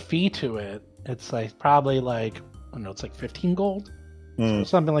 there's a fee to it. It's like probably like, I don't know, it's like 15 gold? So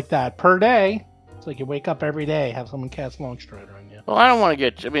something like that per day. It's like you wake up every day, have someone cast Longstrider on you. Well, I don't want to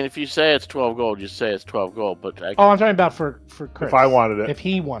get... I mean, if you say it's 12 gold, just say it's 12 gold, but... I'm talking about for Chris. If I wanted it. If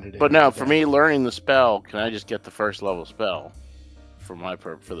he wanted it. But now, for me, learning the spell, can I just get the first level spell for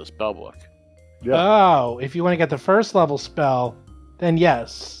the spell book? Yeah. Oh, if you want to get the first level spell, then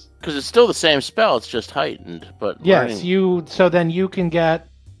yes. Because it's still the same spell, it's just heightened, but... Yes, so then you can get...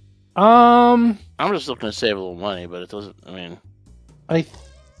 I'm just looking to save a little money, but it doesn't... I mean... I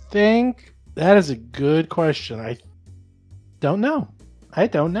think that is a good question. I don't know.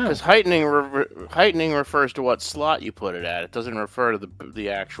 Because heightening refers to what slot you put it at. It doesn't refer to the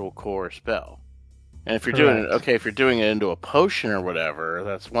actual core spell. And if you're doing it into a potion or whatever,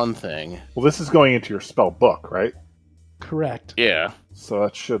 that's one thing. Well, this is going into your spell book, right? Correct. Yeah. So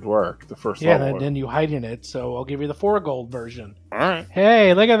that should work. The first level. Yeah, and then you heighten it. So I'll give you the 4 gold version. All right.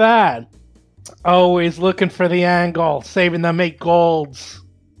 Hey, look at that. Always looking for the angle, saving them 8 golds.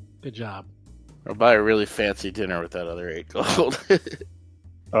 Good job. Or buy a really fancy dinner with that other 8 gold.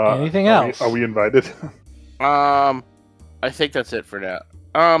 Anything else? Are we invited? I think that's it for now.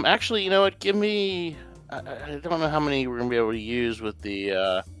 Actually, you know what? Give me... I don't know how many we're going to be able to use with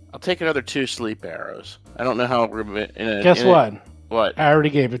the... I'll take another 2 sleep arrows. I don't know how we're going to... Guess what? What? I already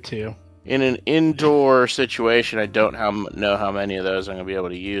gave it to you. In an indoor situation, I don't know how many of those I'm going to be able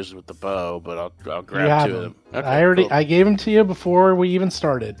to use with the bow, but I'll grab 2 of them. Okay, I gave them to you before we even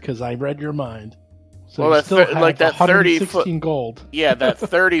started because I read your mind. So well, that 30 foot gold. Yeah, that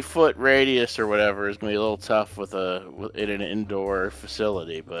 30-foot radius or whatever is going to be a little tough in an indoor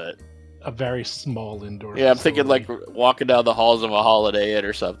facility, but a very small indoor. Yeah, I'm facility. thinking like walking down the halls of a Holiday Inn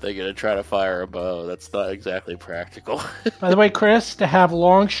or something and try to fire a bow. That's not exactly practical. By the way, Chris, to have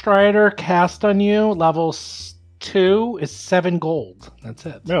Longstrider cast on you, level 2 is 7 gold. That's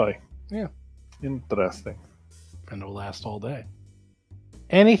it. Really? Yeah. Interesting. And it'll last all day.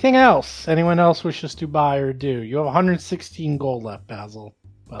 Anything else? Anyone else wishes to buy or do? You have 116 gold left, Basil.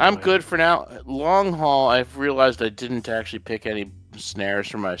 I'm good for now. Long haul, I've realized I didn't actually pick any snares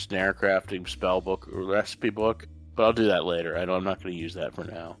from my snare crafting spell book or recipe book, but I'll do that later. I'm not going to use that for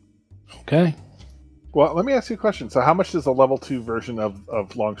now. Okay. Well, let me ask you a question. So how much does a level 2 version of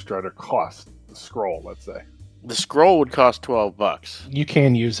Longstrider cost? The scroll, let's say. The scroll would cost $12. You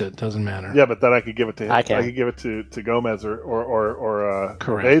can use it, doesn't matter. Yeah, but then I could give it to him. I could give it to Gomez or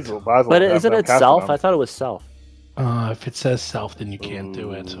Correct. Basil. But isn't it self? I thought it was self. If it says self, then you can't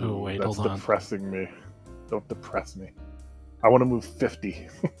do it. Oh, wait, hold on. That's depressing me. Don't depress me. I want to move 50.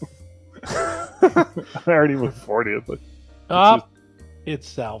 I already moved 40. It's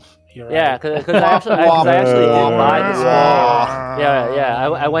self. You're yeah, right. because I actually did buy the scroll. Yeah.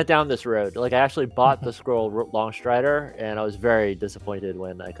 I went down this road. Like I actually bought the scroll Longstrider, and I was very disappointed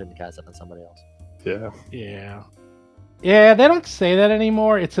when I couldn't cast it on somebody else. Yeah. Yeah, they don't say that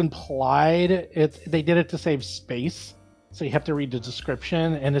anymore. It's implied. They did it to save space. So you have to read the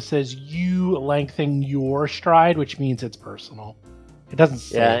description, and it says you lengthen your stride, which means it's personal. It doesn't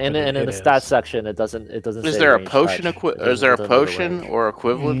say. Yeah, and in the stats section, it doesn't. Is there a potion? Is there a potion or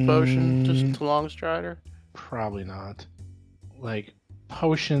equivalent potion to Longstrider? Probably not. Like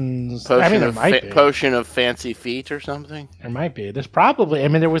potions. Potion of fancy feet or something. There might be. There's probably. I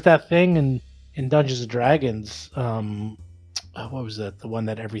mean, there was that thing in Dungeons and Dragons. What was that? The one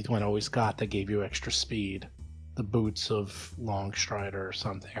that everyone always got that gave you extra speed. The boots of Longstrider or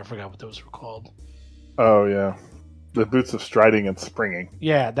something. I forgot what those were called. Oh yeah. The boots of striding and springing.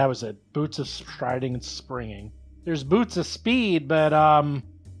 Yeah, that was it. Boots of striding and springing. There's boots of speed, but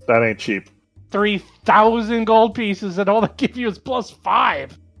that ain't cheap. 3,000 gold pieces, and all they give you is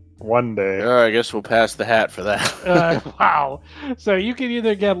 +5. One day. I guess we'll pass the hat for that. Wow. So you can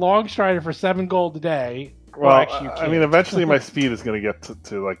either get Long Strider for 7 gold a day. Well, actually, I mean, eventually my speed is going to get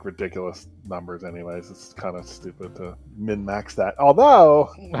to like ridiculous numbers anyways. It's kind of stupid to min-max that. Although,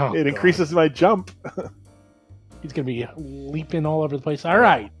 it increases my jump. He's going to be leaping all over the place. All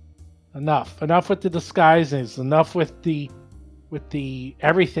right. Enough. Enough with the disguises. Enough with the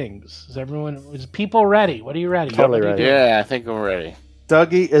everythings. Is people ready? What are you ready? Totally ready. Yeah, I think I'm ready.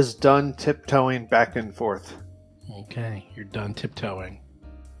 Dougie is done tiptoeing back and forth. Okay, you're done tiptoeing.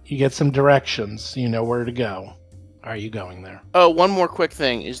 You get some directions, so you know where to go. Are you going there? Oh, one more quick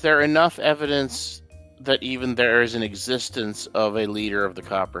thing. Is there enough evidence that even there is an existence of a leader of the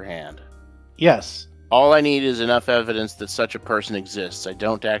Copper Hand? Yes. All I need is enough evidence that such a person exists. I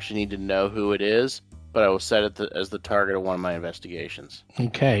don't actually need to know who it is, but I will set it as the target of one of my investigations.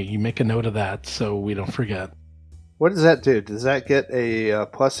 Okay, you make a note of that so we don't forget. What does that do? Does that get a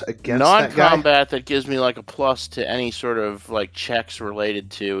plus against that guy? Non-combat that gives me like a plus to any sort of like checks related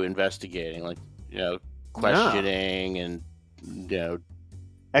to investigating, like, you know, questioning and, you know,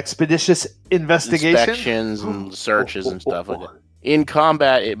 expeditious investigation, inspections and searches and stuff like that. In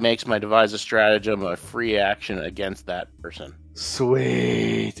combat, it makes my devise a stratagem a free action against that person.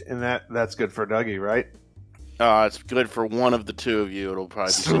 Sweet, and that's good for Dougie, right? It's good for one of the two of you. It'll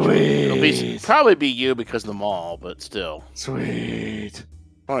probably be probably be you because of the maul, but still. Sweet.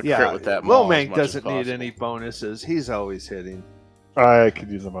 I want to crit with that maul. Lomang doesn't need any bonuses. He's always hitting. I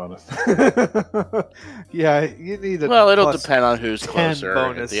could use a bonus. Yeah, you need a Well, it'll depend on who's closer.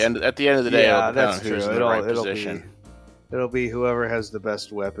 Bonus. At the end of the day, yeah, it'll depend that's on true. who's in the right position. It'll be whoever has the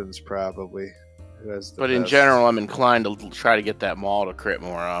best weapons, probably. Who has the But in best. general, I'm inclined to try to get that maul to crit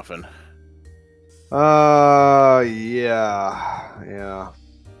more often. Yeah.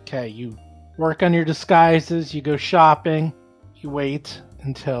 Okay, you work on your disguises, you go shopping, you wait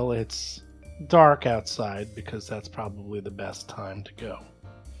until it's dark outside because that's probably the best time to go.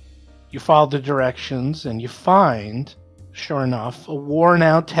 You follow the directions and you find, sure enough, a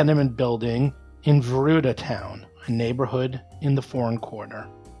worn-out tenement building in Veruda Town, a neighborhood in the Foreign Quarter.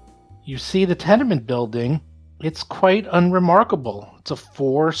 You see the tenement building. It's quite unremarkable. It's a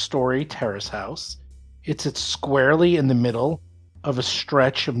 4-story terrace house. It's squarely in the middle of a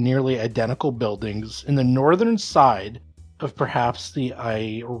stretch of nearly identical buildings in the northern side of perhaps the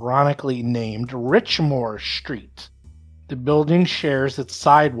ironically named Richmore Street. The building shares its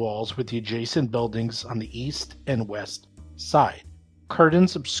sidewalls with the adjacent buildings on the east and west side.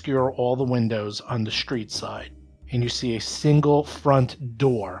 Curtains obscure all the windows on the street side, and you see a single front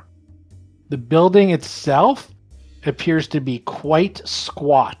door. The building itself appears to be quite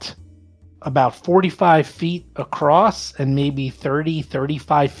squat, about 45 feet across and maybe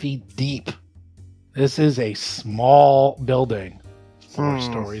 35 feet deep. This is a small building, 4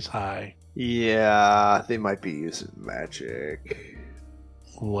 stories high. Yeah, they might be using magic.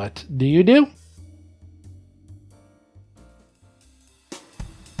 What do you do?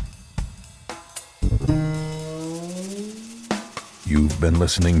 You've been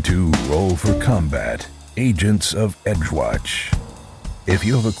listening to Roll for Combat, Agents of Edgewatch. If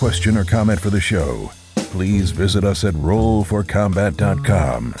you have a question or comment for the show, please visit us at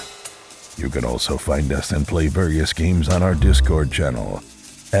rollforcombat.com. You can also find us and play various games on our Discord channel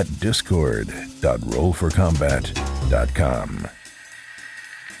at discord.rollforcombat.com.